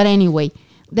 But anyway,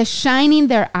 the shine in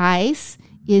their eyes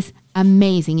is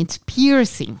amazing. It's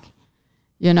piercing,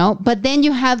 you know? But then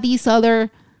you have these other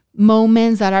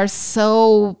moments that are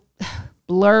so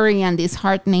blurry and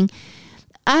disheartening.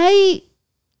 I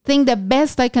think the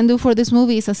best I can do for this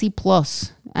movie is a C+.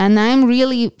 And I'm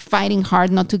really fighting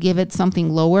hard not to give it something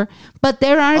lower. But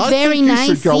there are very nice scenes.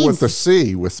 You should go with the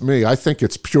C with me. I think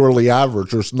it's purely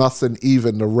average. There's nothing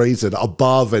even to raise it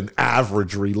above an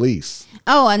average release.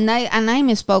 Oh, and I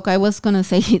misspoke. I was going to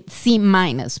say C-,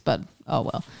 but oh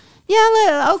well.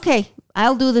 Yeah, okay.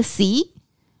 I'll do the C.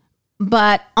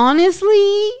 But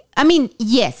honestly, I mean,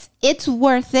 yes, it's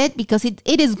worth it because it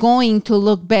is going to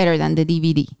look better than the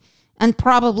DVD and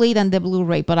probably than the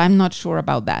Blu-ray, but I'm not sure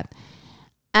about that.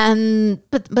 And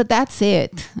but that's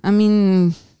it. I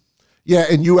mean, yeah,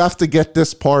 and you have to get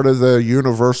this part of the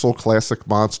Universal Classic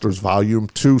Monsters Volume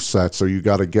 2 set, so you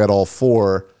got to get all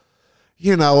four.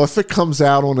 You know, if it comes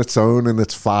out on its own and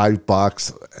it's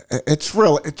 $5, it's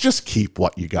really, just keep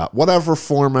what you got. Whatever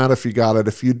format, if you got it.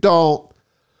 If you don't,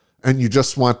 and you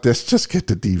just want this, just get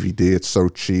the DVD. It's so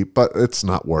cheap, but it's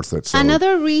not worth it. So.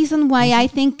 Another reason why I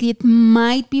think it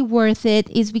might be worth it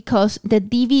is because the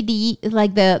DVD,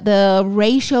 like the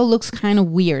ratio looks kind of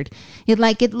weird. It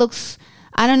looks,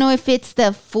 I don't know if it's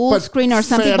the full screen or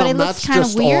something, Phantom, but it looks kind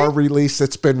of weird. That's just our release.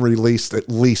 It's been released at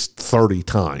least 30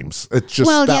 times. It's just,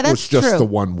 that was just true. The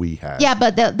one we had. Yeah,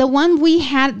 but the one we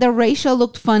had, the ratio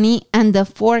looked funny and the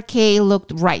 4K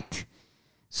looked right.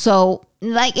 So,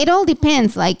 like, it all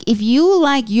depends. Like, if you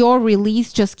like your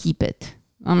release, just keep it.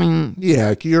 I mean...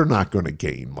 Yeah, you're not going to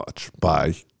gain much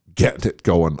by getting it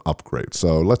going upgrade.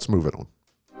 So, let's move it on.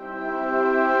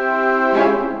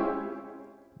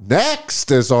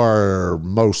 Next is our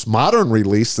most modern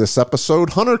release this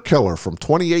episode, Hunter Killer from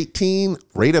 2018,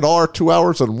 rated R, 2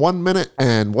 hours and 1 minute.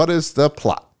 And what is the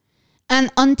plot? An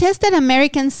untested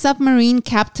American submarine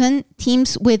captain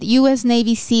teams with U.S.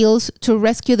 Navy SEALs to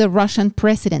rescue the Russian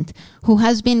president, who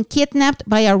has been kidnapped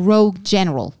by a rogue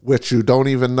general. Which you don't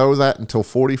even know that until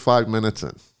 45 minutes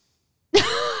in.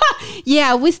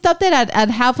 Yeah, we stopped it at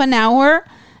half an hour,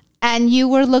 and you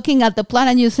were looking at the plot,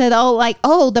 and you said,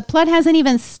 the plot hasn't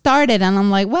even started. And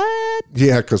I'm like, what?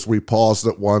 Yeah, because we paused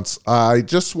it once. I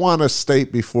just want to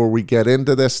state before we get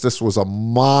into this was a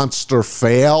monster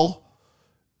fail.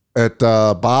 At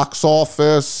the box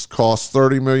office, cost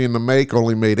 $30 million to make,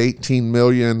 only made $18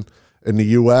 million in the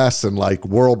U.S. and like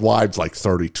worldwide, like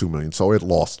 $32 million. So it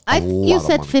lost a lot of money. You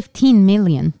said $15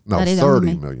 million. No,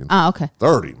 $30 million. Oh, okay.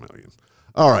 $30 million.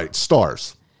 All right,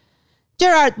 stars.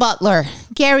 Gerard Butler,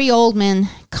 Gary Oldman,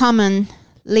 Common,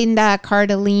 Linda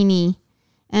Cardellini,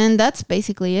 and that's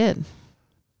basically it.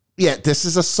 Yeah, this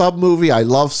is a sub movie. I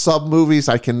love sub movies.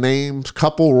 I can name a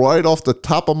couple right off the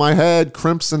top of my head.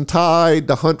 Crimson Tide,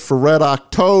 The Hunt for Red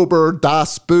October,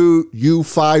 Das Boot,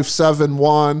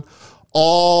 U571.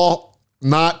 All,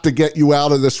 not to get you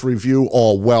out of this review,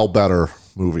 all well better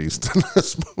movies than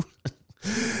this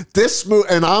movie.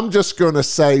 And I'm just going to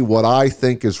say what I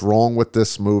think is wrong with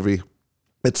this movie.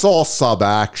 It's all sub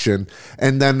action.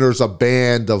 And then there's a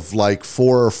band of like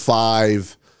 4 or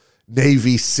 5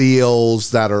 Navy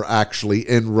SEALs that are actually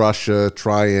in Russia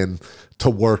trying to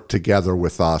work together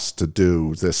with us to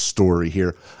do this story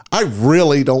here. I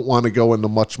really don't want to go into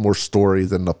much more story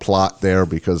than the plot there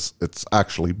because it's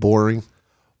actually boring.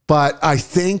 But I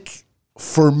think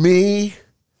for me,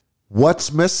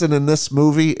 what's missing in this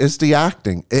movie is the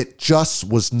acting. It just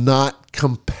was not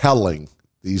compelling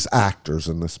these actors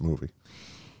in this movie.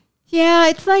 Yeah,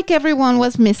 it's like everyone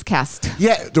was miscast.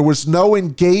 Yeah, there was no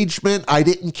engagement. I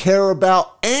didn't care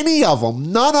about any of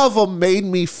them. None of them made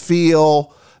me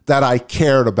feel that I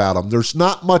cared about them. There's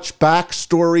not much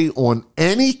backstory on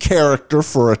any character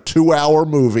for a 2-hour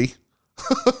movie.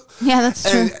 Yeah, that's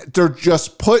true. And they're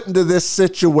just put into this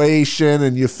situation,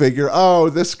 and you figure, oh,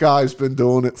 this guy's been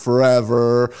doing it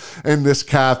forever, and this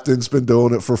captain's been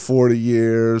doing it for 40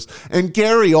 years. And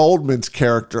Gary Oldman's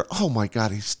character, oh my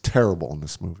God, he's terrible in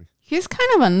this movie. He's kind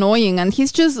of annoying, and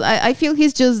he's just, I feel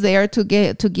he's just there to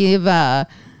give an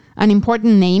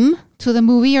important name to the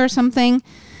movie or something.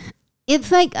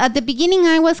 It's like at the beginning,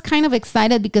 I was kind of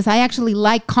excited because I actually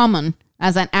like Common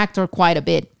as an actor quite a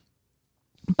bit.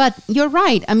 But you're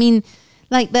right. I mean,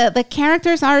 like the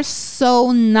characters are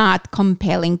so not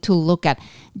compelling to look at.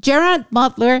 Gerard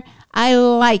Butler, I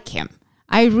like him.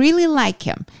 I really like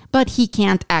him, but he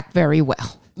can't act very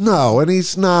well. No, and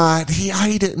he's not.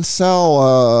 He didn't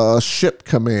sell a ship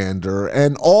commander.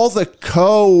 And all the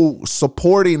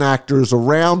co-supporting actors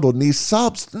around on these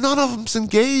subs, none of them's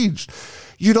engaged.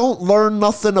 You don't learn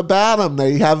nothing about them.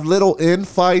 They have little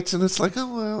infights, and it's like,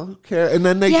 oh, well, who cares? And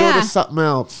then they go to something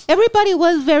else. Everybody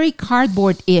was very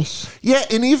cardboard-ish. Yeah,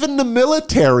 and even the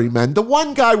military men, the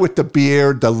one guy with the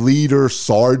beard, the leader,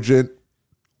 sergeant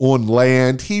on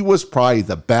land, he was probably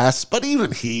the best, but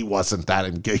even he wasn't that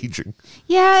engaging.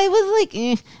 Yeah, it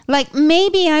was like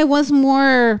maybe I was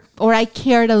more, or I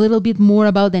cared a little bit more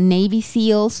about the Navy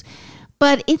SEALs.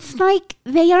 But it's like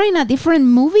they are in a different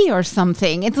movie or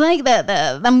something. It's like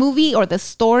the movie or the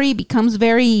story becomes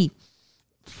very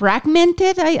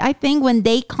fragmented, I think, when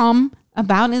they come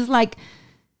about. It's like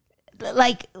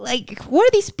who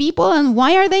are these people and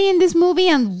why are they in this movie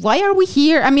and why are we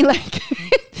here? I mean, like,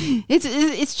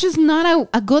 it's just not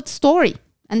a good story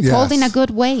and told in a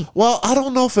good way. Well, I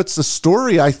don't know if it's the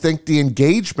story. I think the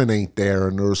engagement ain't there,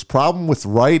 and there was problem with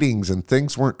writings and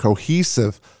things weren't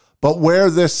cohesive. But where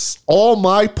all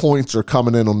my points are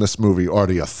coming in on this movie are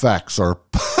the effects are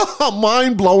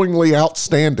mind-blowingly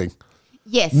outstanding.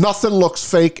 Yes. Nothing looks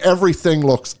fake. Everything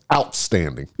looks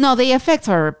outstanding. No, the effects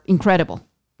are incredible.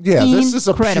 Yeah, this is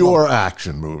a pure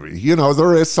action movie. You know,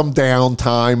 there is some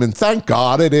downtime, and thank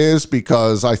God it is,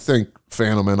 because I think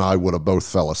Phantom and I would have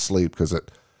both fell asleep because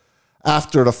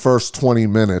after the first 20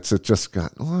 minutes, it just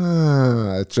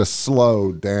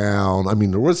slowed down. I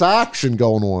mean, there was action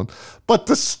going on, but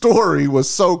the story was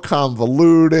so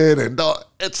convoluted, and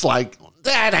it's like,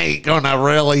 that ain't gonna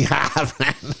really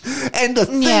happen. And the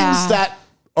things that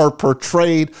are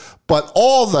portrayed, but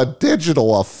all the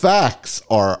digital effects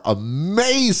are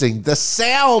amazing. The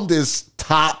sound is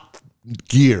top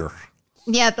gear.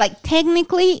 Yeah, like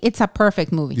technically, it's a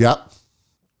perfect movie. Yep.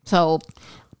 So,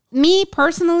 me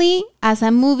personally, as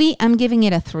a movie, I'm giving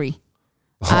it a 3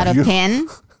 out of 10.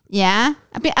 Yeah.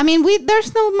 I mean,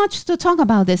 there's not much to talk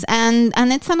about this, and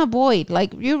it's an avoid.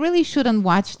 Like, you really shouldn't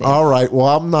watch this. All right. Well,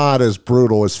 I'm not as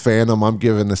brutal as Phantom. I'm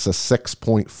giving this a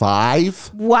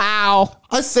 6.5. Wow.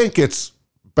 I think it's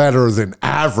better than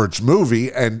average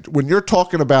movie. And when you're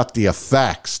talking about the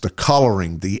effects, the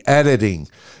coloring, the editing,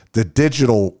 the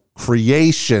digital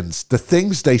creations, the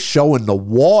things they show in the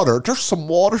water, there's some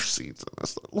water scenes in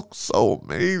this that look so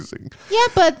amazing. Yeah,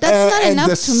 but that's not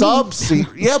enough to me.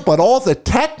 Yeah, but all the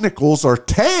technicals are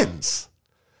 10s.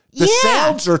 The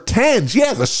sounds are 10s.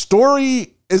 Yeah, the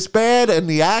story is bad and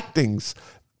the acting's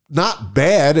not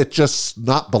bad. It's just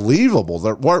not believable.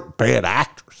 There weren't bad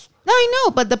actors. No, I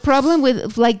know, but the problem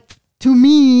with, like, to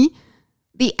me,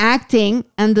 the acting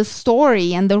and the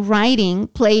story and the writing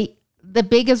play the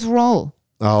biggest role.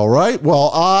 All right.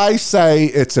 Well, I say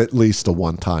it's at least a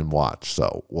one-time watch,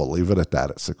 so we'll leave it at that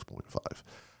at 6.5.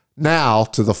 Now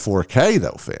to the 4K,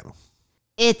 though, Phantom.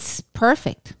 It's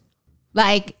perfect.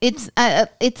 Like, it's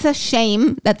a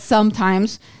shame that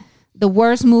sometimes the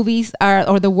worst movies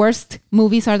are the ones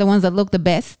that look the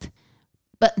best.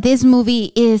 But this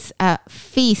movie is a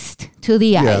feast to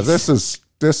the eyes. Yeah, this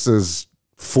is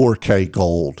 4K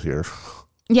gold here.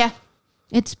 Yeah.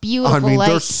 It's beautiful. I mean,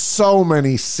 there's so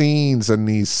many scenes in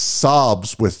these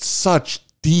subs with such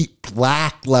deep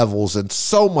black levels and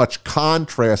so much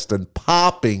contrast and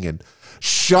popping and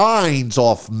shines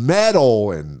off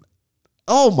metal and,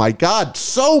 oh my God,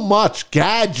 so much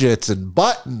gadgets and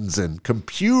buttons and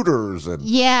computers and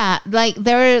like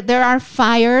there are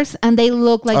fires and they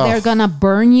look like they're gonna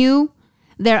burn you.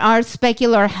 There are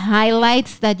specular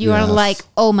highlights that you are like,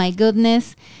 oh my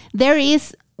goodness. There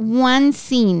is one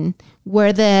scene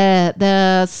where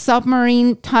the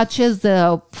submarine touches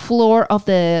the floor of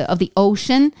the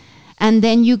ocean, and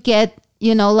then you get,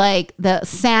 like the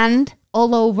sand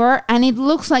all over, and it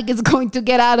looks like it's going to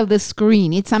get out of the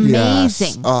screen. It's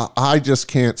amazing. Yes. I just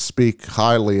can't speak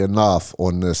highly enough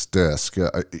on this disc.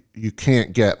 You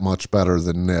can't get much better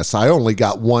than this. I only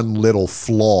got one little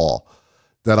flaw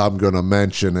that I'm going to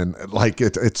mention, and like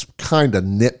it's kind of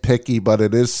nitpicky, but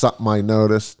it is something I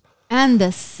noticed. And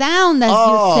the sound, as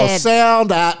you said. Sound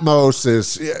Atmos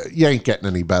is, you ain't getting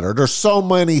any better. There's so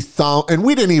many and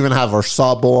we didn't even have our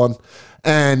sub on,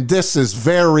 and this is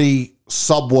very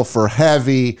subwoofer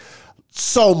heavy,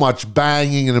 so much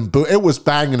banging and it was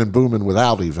banging and booming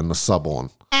without even the sub on.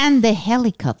 And the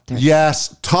helicopter.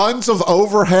 Yes, tons of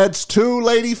overheads too,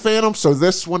 Lady Phantom. So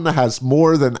this one has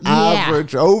more than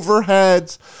average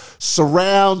overheads.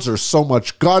 Surrounds, there's so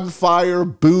much gunfire,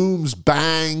 booms,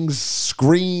 bangs,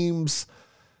 screams.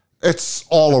 It's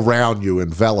all around you,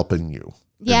 enveloping you.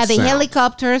 Yeah, the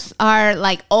helicopters are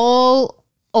like all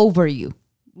over you.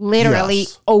 Literally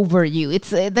over you.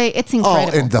 It's incredible. Oh,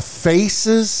 and the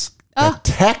faces, the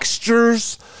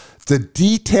textures, the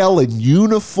detail in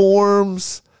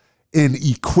uniforms, in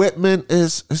equipment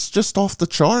is just off the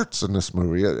charts in this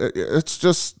movie. It's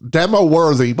just demo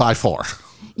worthy by far.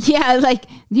 Yeah, like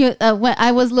when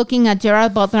I was looking at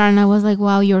Gerard Butler and I was like,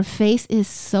 wow, your face is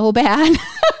so bad.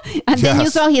 And then you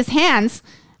saw his hands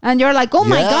and you're like, oh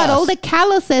my God, all the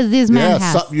calluses this man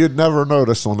has. Something you'd never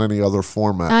notice on any other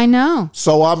format. I know.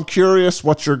 So I'm curious,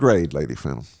 what's your grade, Lady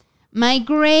Phantom? My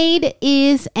grade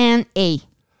is an A.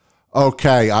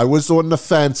 Okay, I was on the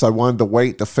fence. I wanted to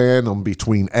weight the Phantom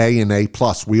between A and A+.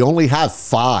 We only have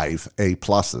 5 A+.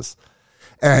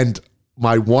 And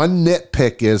my one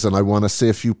nitpick is, and I want to see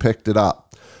if you picked it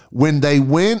up, when they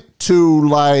went to,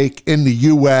 like, in the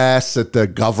U.S. at the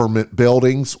government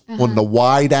buildings on the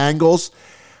wide angles,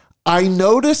 I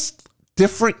noticed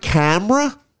different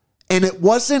camera, and it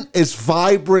wasn't as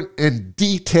vibrant and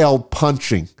detailed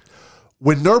punching.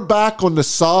 When they're back on the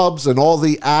subs and all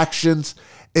the actions,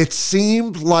 it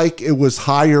seemed like it was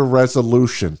higher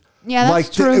resolution. Yeah, that's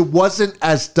like true. It wasn't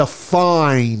as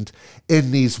defined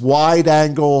in these wide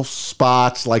angle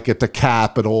spots, like at the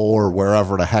Capitol or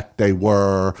wherever the heck they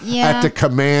were, at the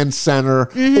command center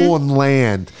on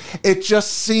land. It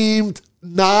just seemed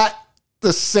not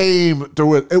the same.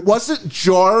 It wasn't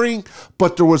jarring,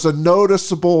 but there was a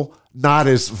noticeable not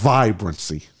as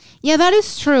vibrancy. Yeah, that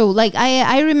is true. Like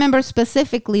I remember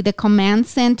specifically the command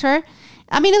center.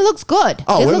 I mean, it looks good.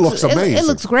 Oh, it looks amazing. It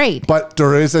looks great. But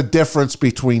there is a difference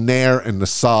between there and the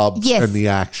subs and the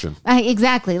action.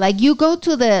 Exactly. Like you go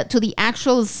to the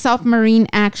actual submarine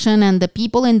action and the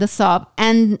people in the sub,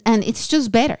 and it's just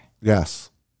better. Yes.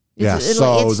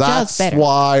 It's That's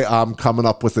why I'm coming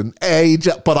up with an A,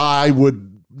 but I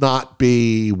would not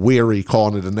be weary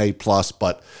calling it an A+,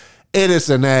 but it is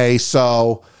an A.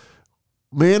 So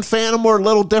me and Phantom were a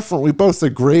little different. We both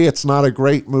agree it's not a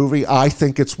great movie. I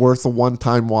think it's worth a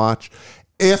one-time watch.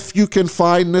 If you can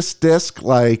find this disc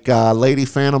like Lady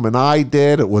Phantom and I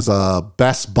did, it was a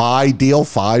Best Buy deal,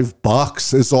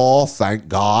 $5 is all, thank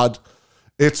God.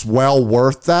 It's well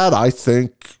worth that. I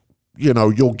think,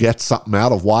 you'll get something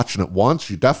out of watching it once.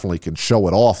 You definitely can show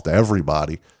it off to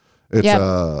everybody. It's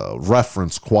a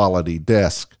reference quality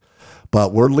disc.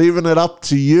 But we're leaving it up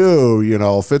to you,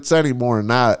 if it's any more than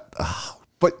that.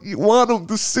 But you want them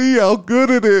to see how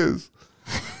good it is.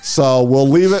 So we'll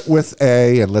leave it with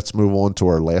A, and let's move on to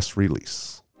our last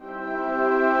release.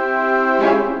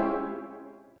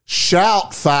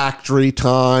 Shout Factory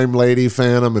time, Lady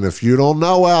Phantom. And if you don't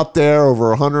know out there, over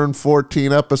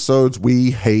 114 episodes, we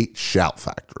hate Shout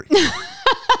Factory.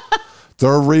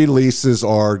 Their releases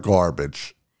are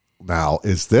garbage. Now,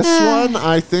 is this one?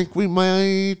 I think we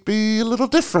might be a little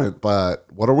different, but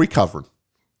what are we covering?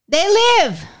 They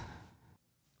Live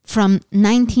from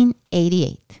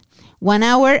 1988. 1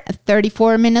 hour,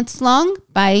 34 minutes long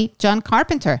by John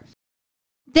Carpenter.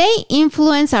 They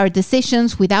influence our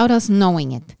decisions without us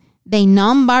knowing it. They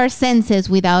numb our senses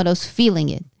without us feeling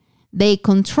it. They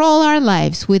control our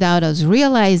lives without us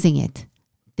realizing it.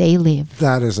 They live.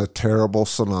 That is a terrible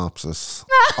synopsis.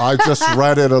 I just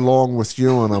read it along with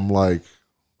you, and I'm like,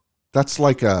 that's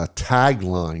like a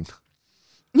tagline.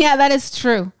 Yeah, that is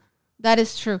true. That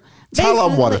is true. Tell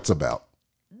them what it's about.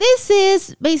 This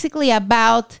is basically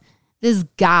about this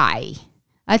guy.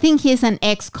 I think he's an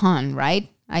ex-con, right?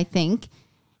 I think.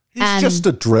 He's just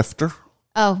a drifter.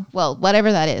 Oh, well, whatever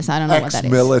that is. I don't know what that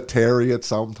is. Ex-military at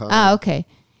some time. Oh, okay.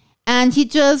 And he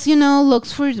just,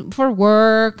 looks for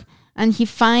work, and he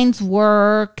finds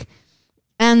work.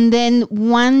 And then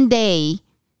one day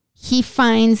he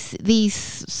finds these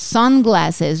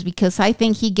sunglasses because I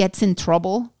think he gets in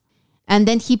trouble. And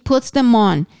then he puts them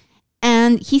on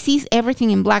and he sees everything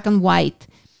in black and white.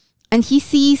 And he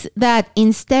sees that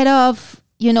instead of,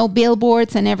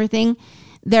 billboards and everything,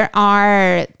 there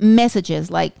are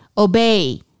messages like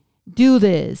obey, do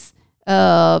this,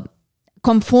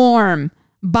 conform,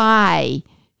 buy,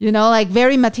 like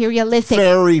very materialistic.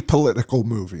 Very political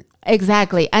movie.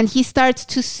 Exactly. And he starts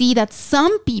to see that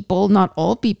some people, not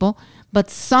all people, but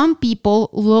some people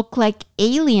look like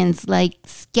aliens, like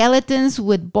skeletons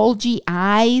with bulgy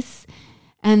eyes.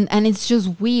 And it's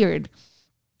just weird.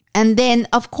 And then,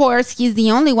 of course, he's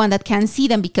the only one that can see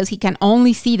them because he can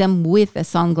only see them with the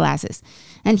sunglasses.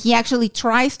 And he actually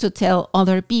tries to tell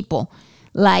other people,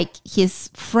 like his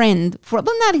friend,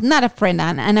 not a friend,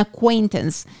 an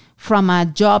acquaintance from a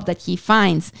job that he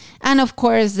finds. And of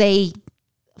course, they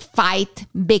fight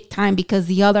big time because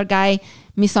the other guy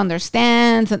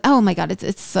misunderstands. And oh my God,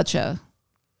 it's such a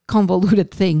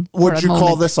convoluted thing. Would you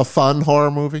call this a fun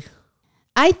horror movie?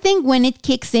 I think when it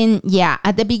kicks in, yeah.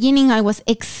 At the beginning, I was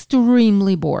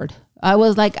extremely bored. I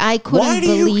was like, I couldn't believe it.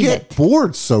 Why do you get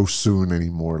bored so soon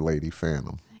anymore, Lady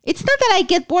Phantom? It's not that I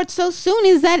get bored so soon.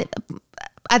 Is that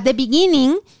at the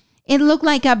beginning, it looked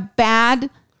like a bad,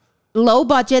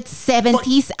 low-budget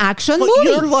 70s action movie. But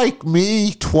you're like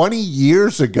me 20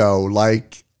 years ago.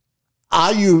 Like,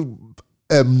 I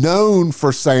am known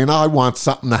for saying, I want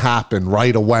something to happen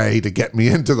right away to get me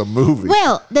into the movie.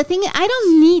 Well, the thing is, I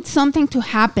don't need something to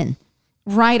happen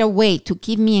right away to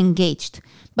keep me engaged.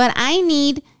 But I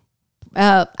need,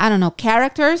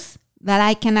 characters that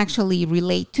I can actually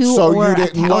relate to. So or you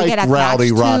didn't like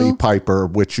Roddy Piper,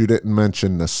 which you didn't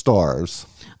mention the stars.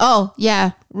 Oh,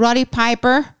 yeah. Roddy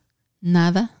Piper.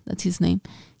 Nada. That's his name.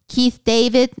 Keith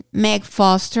David. Meg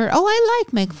Foster. Oh, I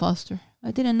like Meg Foster.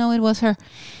 I didn't know it was her.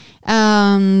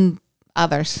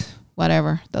 Others.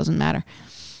 Whatever. Doesn't matter.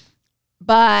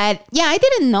 But, yeah, I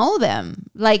didn't know them.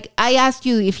 Like, I asked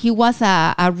you if he was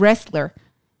a wrestler.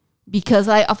 Because,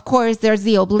 of course, there's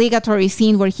the obligatory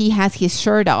scene where he has his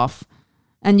shirt off.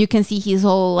 And you can see he's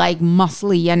all, like,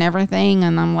 muscly and everything.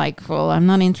 And I'm like, well, I'm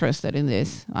not interested in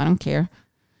this. I don't care.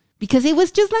 Because it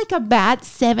was just like a bad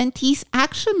 70s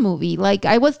action movie. Like,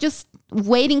 I was just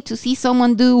waiting to see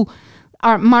someone do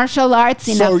martial arts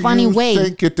in a funny way. So you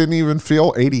think it didn't even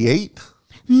feel 88?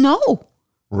 No.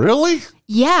 Really?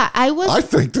 Yeah, I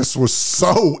think this was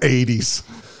so 80s.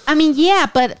 I mean, yeah,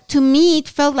 but to me, it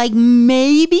felt like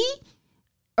maybe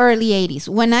early 80s.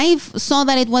 When I saw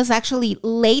that it was actually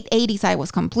late 80s, I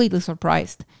was completely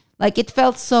surprised. Like, it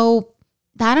felt so,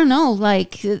 I don't know,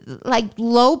 like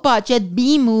low budget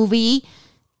B movie,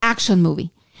 action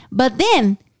movie. But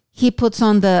then he puts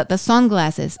on the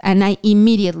sunglasses and I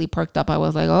immediately perked up. I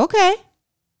was like,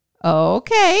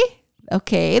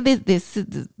 okay, this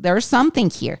there's something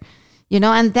here,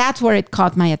 and that's where it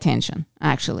caught my attention,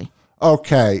 actually.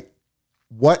 Okay.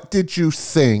 What did you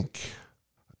think?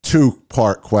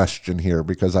 Two-part question here,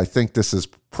 because I think this is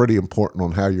pretty important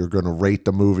on how you're going to rate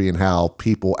the movie and how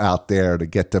people out there, to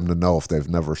get them to know if they've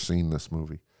never seen this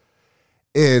movie,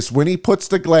 is when he puts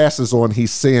the glasses on,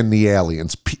 he's seeing the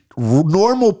aliens.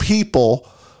 Normal people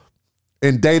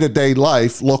in day-to-day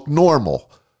life look normal,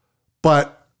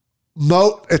 but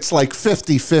no, it's like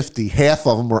 50-50. Half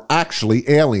of them are actually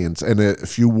aliens, and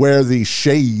if you wear these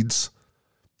shades,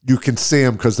 you can see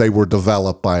them because they were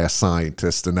developed by a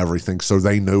scientist and everything, so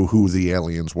they knew who the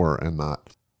aliens were and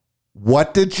not.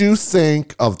 What did you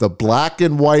think of the black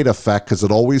and white effect? Because it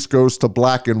always goes to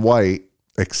black and white,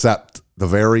 except the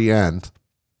very end.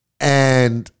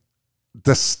 And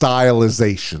the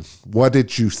stylization. What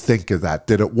did you think of that?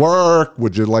 Did it work?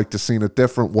 Would you like to see it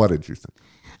different? What did you think?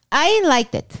 I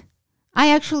liked it. I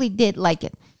actually did like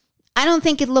it. I don't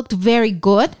think it looked very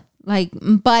good.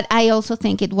 But I also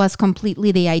think it was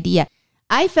completely the idea.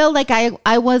 I felt like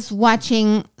I was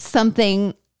watching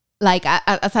something like,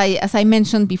 as I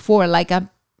mentioned before, like a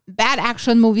bad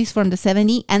action movies from the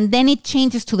 70s, and then it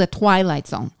changes to the Twilight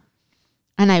Zone.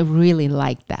 And I really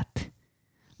like that.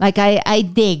 Like, I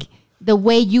dig the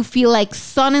way you feel like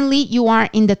suddenly you are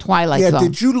in the Twilight Zone. Yeah,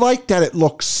 did you like that it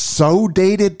looks so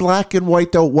dated black and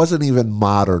white, though? It wasn't even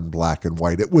modern black and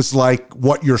white. It was like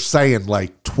what you're saying,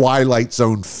 like Twilight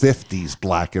Zone 50s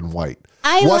black and white.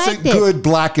 It wasn't good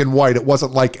black and white. It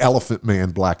wasn't like Elephant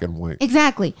Man black and white.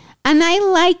 Exactly. And I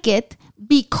like it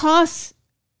because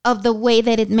of the way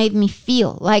that it made me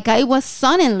feel. Like I was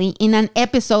suddenly in an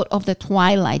episode of the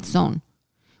Twilight Zone,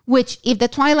 which if the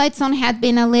Twilight Zone had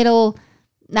been a little,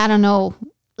 I don't know,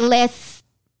 less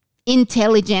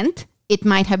intelligent, it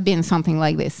might have been something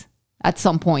like this at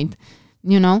some point,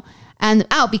 And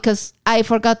because I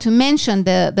forgot to mention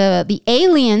the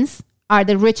aliens are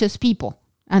the richest people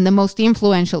and the most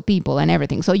influential people and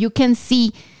everything. So you can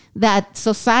see that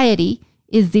society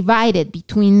is divided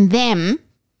between them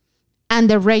and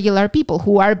the regular people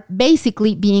who are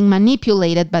basically being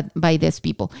manipulated by these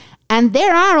people. And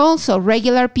there are also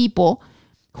regular people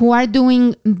who are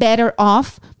doing better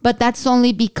off, but that's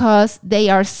only because they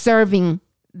are serving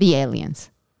the aliens.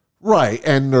 Right.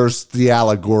 And there's the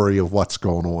allegory of what's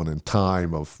going on in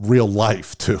time of real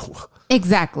life, too.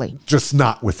 Exactly. Just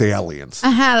not with aliens.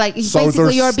 Like So basically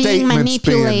there's you're being statements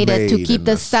being manipulated to made keep in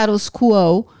the this. status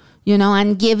quo,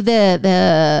 and give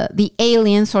the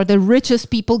aliens or the richest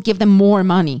people, give them more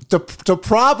money. The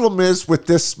problem is with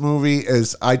this movie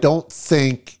is I don't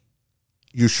think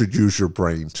you should use your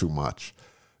brain too much.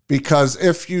 Because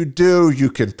if you do, you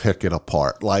can pick it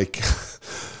apart. Like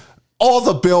all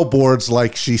the billboards,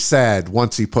 like she said,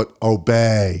 once he put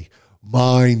obey,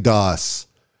 mind us,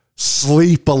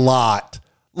 sleep a lot.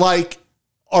 Like,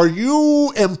 are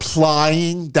you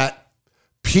implying that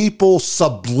people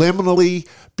subliminally,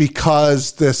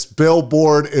 because this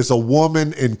billboard is a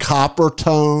woman in copper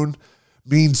tone,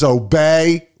 means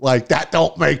obey? Like, that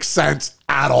don't make sense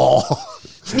at all.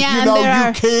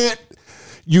 Yeah,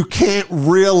 You can't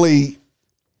really,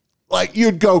 like,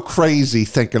 you'd go crazy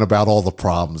thinking about all the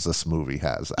problems this movie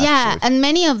has. Actually. Yeah, and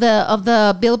many of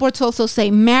the billboards also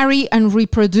say marry and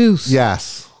reproduce.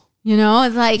 Yes.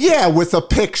 It's like Yeah, with a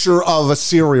picture of a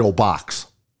cereal box.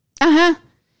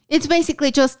 It's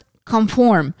basically just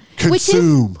conform,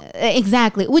 Consume.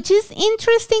 Exactly, which is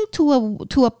interesting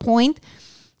to a point,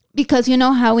 because you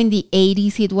know how in the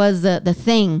 80s it was the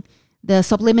thing. The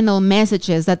subliminal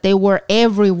messages that they were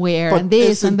everywhere, But and this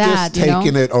isn't and that. this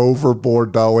taking it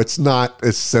overboard, though? It's not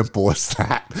as simple as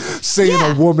that. Saying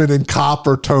a woman in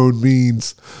copper tone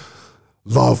means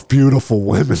love beautiful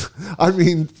women. I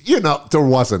mean, there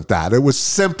wasn't that. It was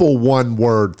simple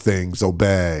one-word things,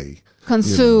 obey.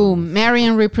 Consume, marry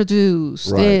and reproduce,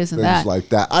 this and things that. like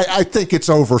that. I think it's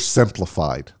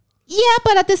oversimplified. Yeah,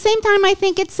 but at the same time, I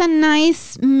think it's a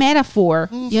nice metaphor,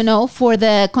 for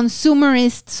the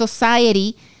consumerist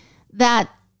society that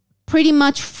pretty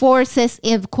much forces,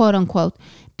 if quote unquote,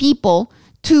 people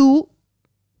to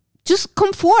just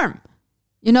conform,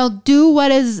 do what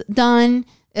is done,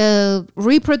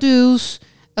 reproduce,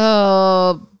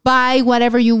 buy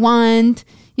whatever you want,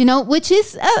 which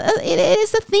is, it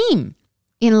is a theme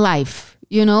in life.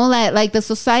 Like the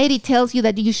society tells you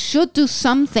that you should do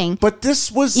something. But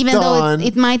this was even done, though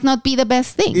it might not be the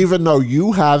best thing. even though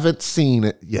you haven't seen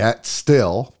it yet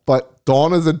still, but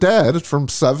Dawn of the Dead from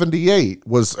 1978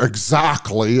 was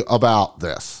exactly about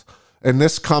this. And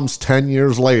this comes 10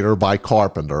 years later by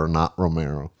Carpenter, not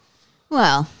Romero.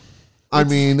 Well, I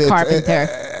mean, Carpenter.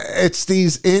 It's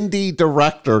these indie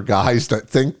director guys that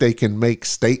think they can make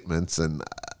statements, and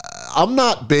I'm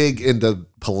not big into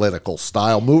political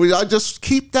style movies. I just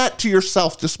keep that to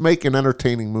yourself. Just make an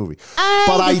entertaining movie.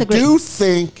 I do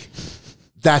think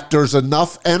that there's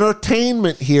enough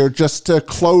entertainment here just to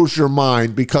close your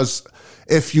mind, because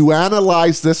if you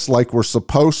analyze this like we're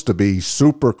supposed to be,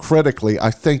 super critically,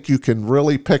 I think you can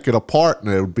really pick it apart,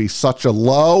 and it would be such a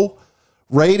low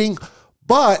rating.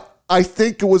 But I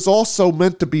think it was also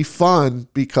meant to be fun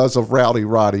because of Rowdy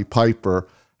Roddy Piper,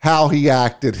 how he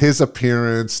acted, his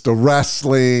appearance, the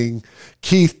wrestling,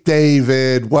 Keith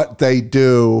David, what they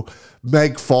do,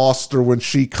 Meg Foster when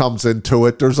she comes into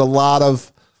it. There's a lot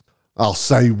of, I'll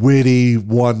say, witty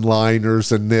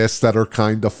one-liners in this that are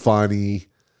kind of funny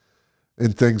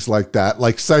and things like that.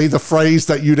 Like, say the phrase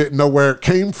that you didn't know where it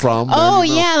came from. Oh,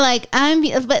 yeah, like,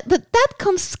 but that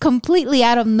comes completely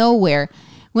out of nowhere.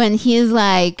 When he's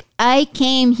like, I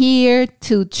came here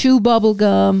to chew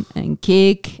bubblegum and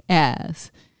kick ass.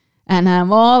 And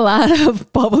I'm all out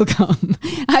of bubblegum.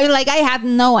 I had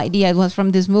no idea it was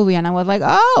from this movie. And I was like,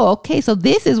 oh, okay, so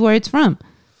this is where it's from.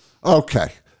 Okay.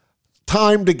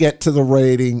 Time to get to the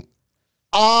rating.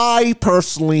 I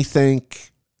personally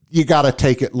think you got to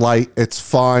take it light. It's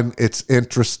fun. It's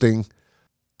interesting.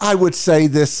 I would say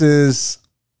this is...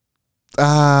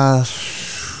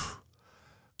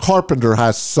 Carpenter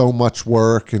has so much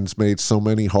work and has made so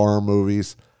many horror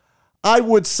movies. I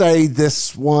would say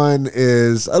this one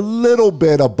is a little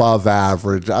bit above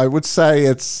average. I would say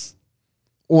it's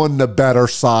on the better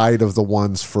side of the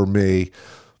ones for me.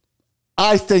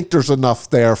 I think there's enough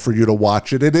there for you to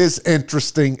watch it. It is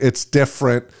interesting. It's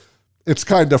different. It's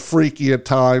kind of freaky at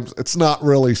times. It's not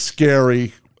really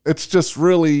scary. It's just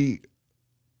really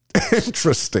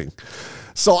interesting.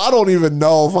 So I don't even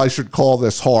know if I should call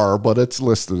this horror, but it's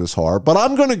listed as horror. But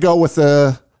I'm going to go with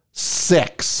a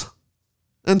 6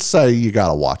 and say you got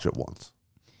to watch it once.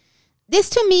 This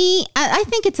to me, I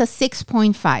think it's a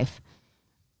 6.5.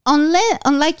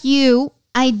 Unlike you,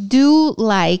 I do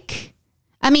like...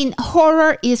 I mean,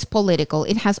 horror is political.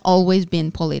 It has always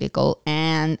been political.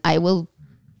 And I will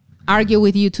argue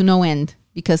with you to no end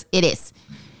because it is.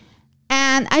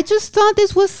 And I just thought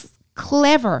this was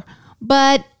clever,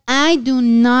 but I do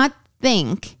not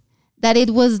think that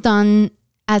it was done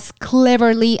as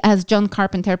cleverly as John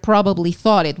Carpenter probably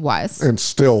thought it was. And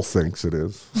still thinks it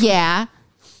is. Yeah.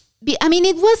 I mean,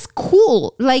 it was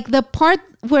cool. Like the part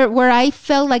where I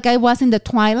felt like I was in the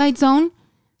Twilight Zone,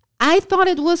 I thought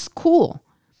it was cool.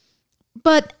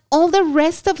 But all the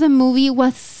rest of the movie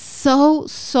was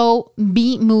so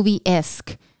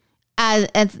B-movie-esque. And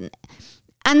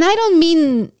I don't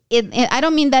mean I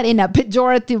don't mean that in a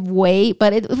pejorative way,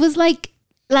 but it was like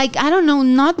I don't know,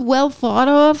 not well thought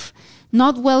of,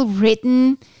 not well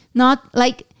written, not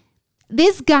like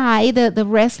this guy, the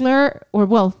wrestler, or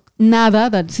well, Nada,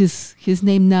 that's his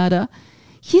name, Nada.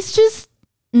 He's just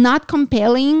not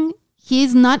compelling.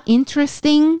 He's not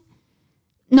interesting.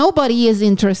 Nobody is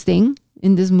interesting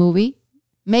in this movie.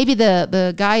 Maybe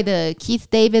the guy, the Keith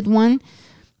David one,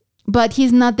 but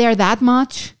he's not there that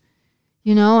much.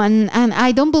 You know, and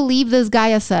I don't believe this guy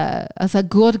as a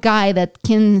good guy that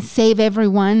can save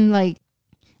everyone. Like,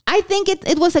 I think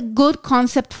it was a good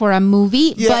concept for a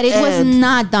movie, but it was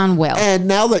not done well. And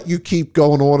now that you keep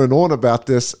going on and on about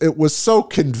this, it was so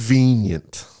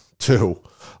convenient too.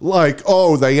 Like,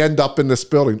 oh, they end up in this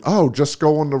building. Oh, just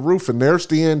go on the roof and there's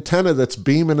the antenna that's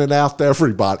beaming it out to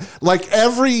everybody. Like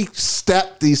every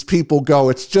step these people go,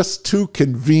 it's just too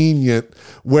convenient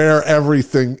where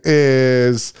everything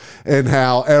is and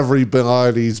how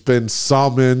everybody's been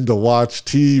summoned to watch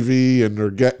TV and they're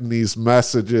getting these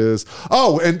messages.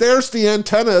 Oh, and there's the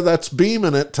antenna that's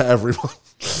beaming it to everyone.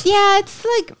 Yeah, it's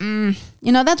like,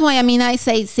 that's why, I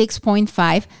say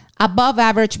 6.5. Above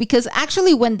average, because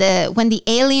actually when the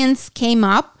aliens came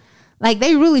up, like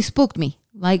they really spooked me.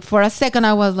 Like for a second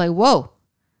I was like, whoa,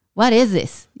 what is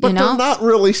this? But they're not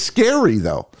really scary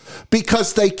though,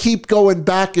 because they keep going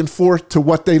back and forth to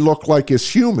what they look like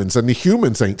as humans, and the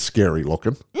humans ain't scary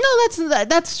looking. No,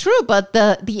 that's true, but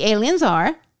the aliens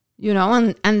are,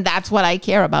 and that's what I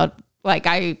care about. Like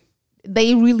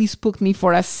they really spooked me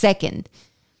for a second.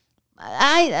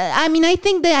 I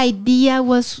think the idea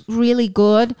was really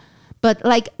good. But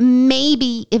like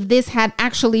maybe if this had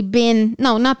actually been,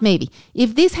 no, not maybe.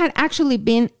 If this had actually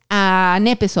been an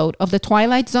episode of The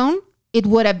Twilight Zone, it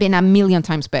would have been 1,000,000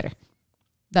 times better.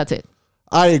 That's it.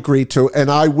 I agree too.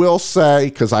 And I will say,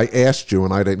 because I asked you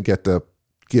and I didn't get to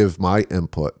give my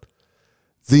input,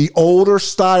 the older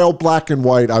style black and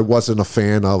white, I wasn't a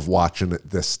fan of watching it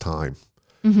this time.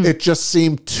 Mm-hmm. It just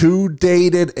seemed too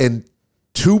dated and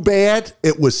too bad.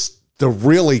 It was the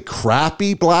really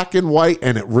crappy black and white,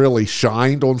 and it really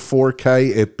shined on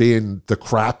 4K, it being the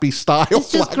crappy style.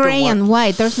 It's just gray and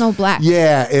white. There's no black.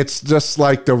 Yeah, it's just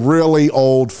like the really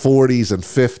old 40s and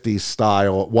 50s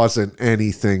style. It wasn't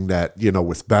anything that,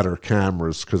 with better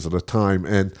cameras because of the time.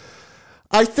 And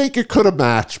I think it could have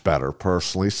matched better,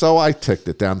 personally. So I ticked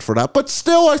it down for that. But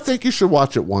still, I think you should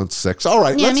watch it 1.6. All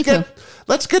right, yeah,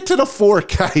 let's get to the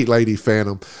 4K, Lady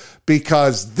Phantom,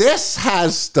 because this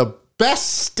has the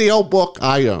best steelbook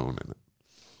I own in it.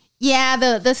 Yeah,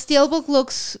 the steelbook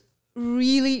looks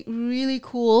really, really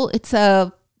cool.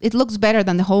 It looks better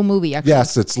than the whole movie, actually.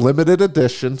 Yes, it's limited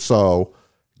edition, so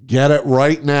get it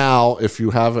right now if you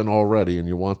haven't already and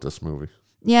you want this movie.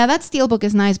 Yeah, that steelbook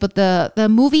is nice, but the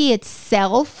movie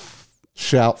itself...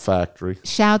 Shout Factory.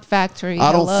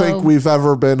 I don't think we've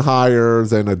ever been higher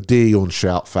than a D on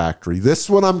Shout Factory. This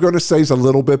one I'm going to say is a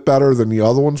little bit better than the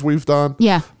other ones we've done.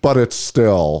 Yeah. But it's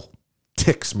still...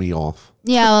 ticks me off.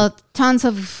 Yeah, tons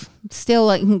of still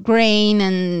like grain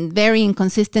and very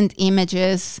inconsistent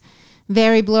images,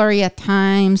 very blurry at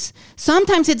times.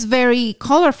 Sometimes it's very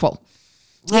colorful.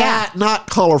 Yeah, not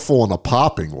colorful in a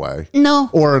popping way. No.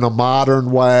 Or in a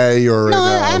modern way, or in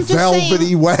a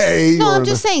velvety way. No, I'm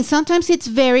just saying sometimes it's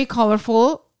very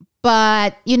colorful,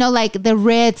 but like the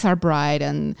reds are bright,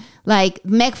 and like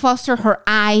Meg Foster, her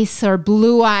eyes are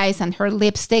blue eyes, and her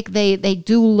lipstick, they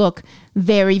do look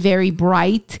very, very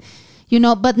bright,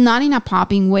 but not in a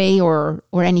popping way or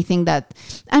anything that,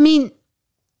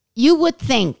 you would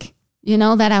think,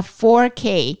 that a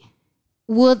 4K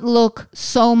would look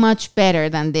so much better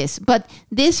than this. But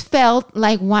this felt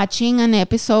like watching an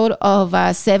episode of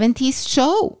a 70s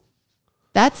show.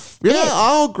 That's it.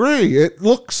 I'll agree. It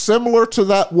looks similar to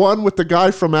that one with the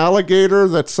guy from Alligator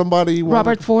that somebody...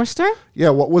 Robert Forster?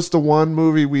 Yeah, what was the one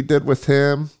movie we did with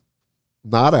him?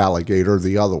 Not Alligator,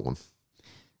 the other one.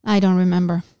 I don't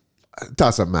remember. It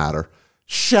doesn't matter.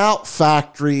 Shout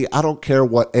Factory, I don't care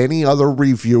what any other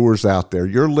reviewers out there,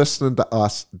 you're listening to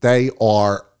us, they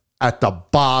are at the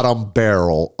bottom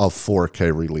barrel of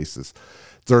 4K releases.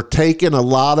 They're taking a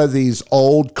lot of these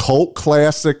old cult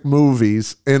classic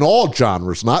movies in all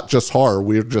genres, not just horror.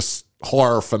 We're just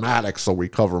horror fanatics, so we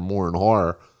cover more in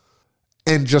horror,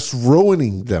 and just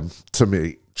ruining them to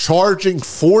me. Charging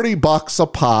 $40 a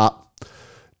pop,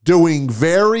 doing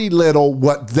very little.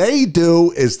 What they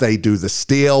do is they do the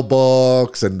steel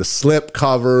books and the slip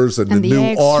covers and the new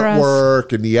extras.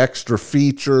 artwork and the extra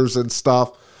features and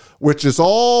stuff, which is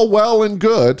all well and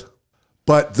good.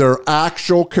 But their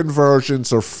actual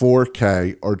conversions of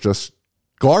 4K are just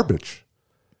garbage.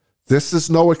 This is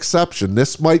no exception.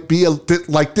 This might be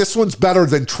like this one's better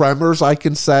than Tremors, I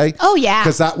can say. Oh, yeah.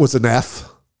 Because that was an F.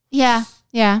 Yeah,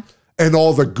 yeah. And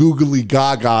all the googly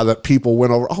gaga that people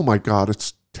went over. Oh my God,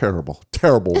 it's terrible.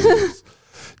 Terrible movies.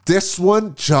 This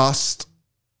one just,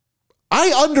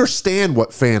 I understand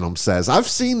what Phantom says. I've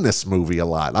seen this movie a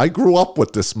lot. I grew up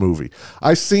with this movie.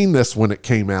 I seen this when it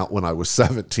came out when I was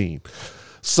 17.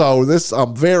 So this,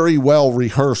 I'm very well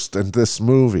rehearsed in this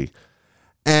movie.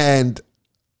 And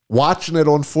watching it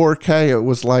on 4K, it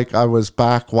was like I was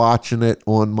back watching it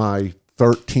on my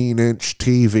 13-inch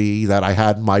TV that I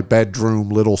had in my bedroom,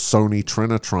 little Sony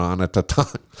Trinitron at the time.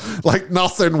 Like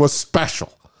nothing was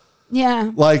special.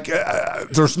 Yeah. Like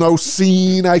there's no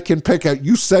scene I can pick out.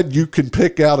 You said you can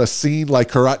pick out a scene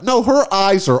like her. No, her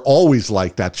eyes are always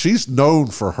like that. She's known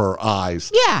for her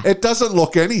eyes. Yeah. It doesn't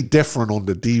look any different on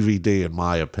the DVD, in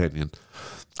my opinion.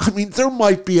 I mean, there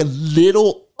might be a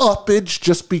little uppage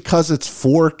just because it's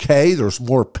 4K. There's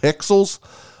more pixels.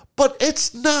 But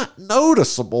it's not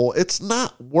noticeable. It's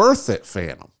not worth it,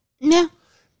 Phantom. Yeah.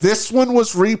 This one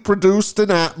was reproduced in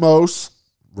Atmos.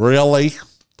 Really?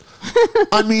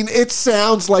 I mean, it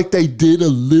sounds like they did a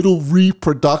little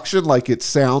reproduction, like it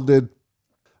sounded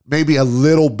maybe a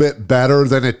little bit better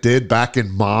than it did back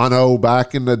in mono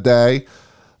back in the day.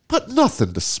 But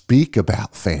nothing to speak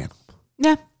about, Phantom.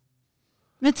 Yeah.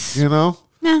 It's, You know?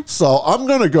 yeah. So I'm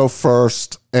going to go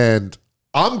first, and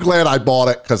I'm glad I bought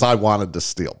it because I wanted the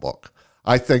Steelbook.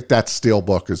 I think that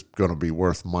Steelbook is going to be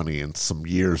worth money in some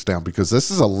years down because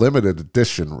this is a limited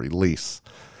edition release.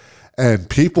 And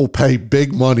people pay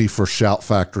big money for Shout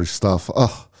Factory stuff.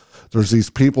 Oh, there's these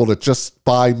people that just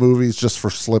buy movies just for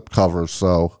slipcovers.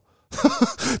 So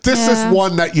this is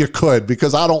one that you could,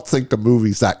 because I don't think the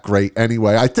movie's that great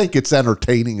anyway. I think it's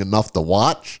entertaining enough to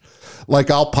watch. Like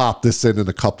I'll pop this in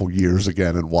a couple years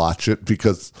again and watch it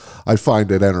because I find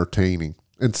it entertaining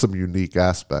in some unique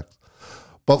aspects.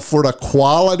 But for the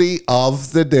quality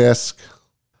of the disc,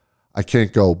 I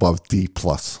can't go above D+.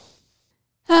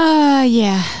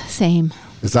 Yeah, same.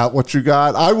 Is that what you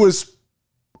got? I was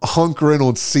hunkering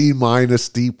on C-,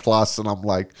 D+, and I'm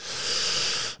like,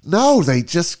 no, they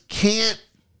just can't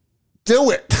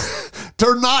do it.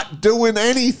 They're not doing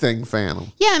anything,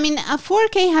 Phantom. Yeah, I mean, a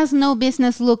 4K has no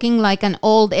business looking like an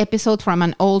old episode from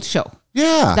an old show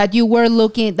Yeah. that you were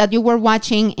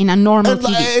watching in a normal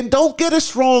TV. And don't get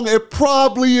us wrong, it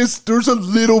probably is, there's a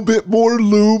little bit more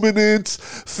luminance,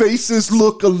 faces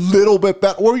look a little bit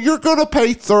better, or you're going to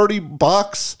pay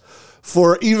 $30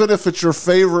 for, even if it's your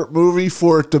favorite movie,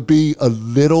 for it to be a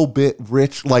little bit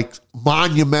rich, like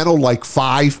monumental, like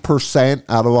 5%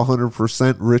 out of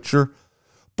 100% richer,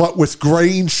 but with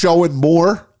grain showing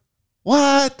more.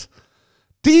 What?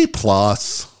 D+,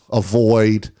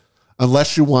 avoid.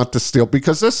 Unless you want to steal,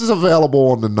 because this is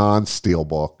available on the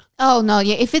non-Steelbook. Oh, no.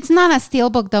 Yeah, if it's not a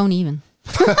Steelbook, don't even.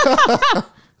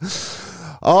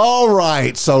 All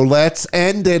right, so let's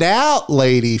end it out,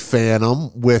 Lady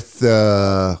Phantom, with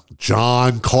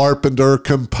John Carpenter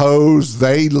composed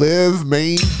They Live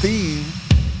main theme,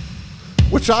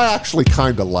 which I actually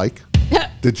kind of like.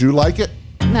 Did you like it?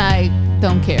 I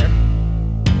don't care.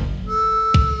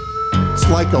 It's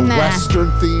like a Western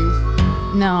theme.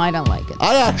 No, I don't like it.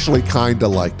 I actually kind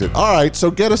of liked it. All right, so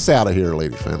get us out of here,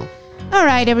 Lady Phantom. All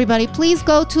right, everybody, please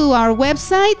go to our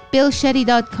website,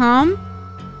 BillShetty.com.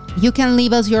 You can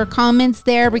leave us your comments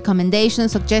there,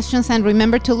 recommendations, suggestions, and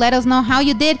remember to let us know how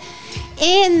you did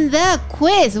in the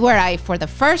quiz, where I, for the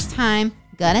first time,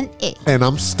 got an A. And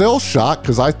I'm still shocked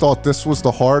because I thought this was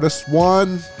the hardest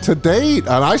one to date.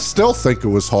 And I still think it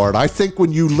was hard. I think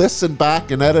when you listen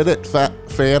back and edit it,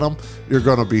 Phantom, you're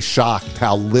going to be shocked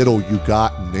how little you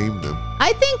got and named them.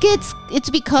 I think it's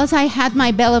because I had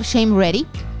my bell of shame ready.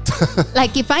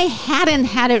 Like, if I hadn't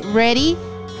had it ready,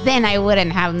 then I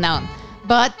wouldn't have known.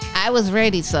 But I was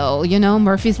ready, so,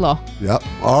 Murphy's Law. Yep.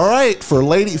 All right. For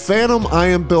Lady Phantom, I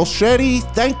am Bill Shetty.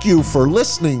 Thank you for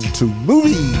listening to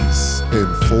Movies in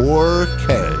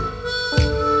 4K.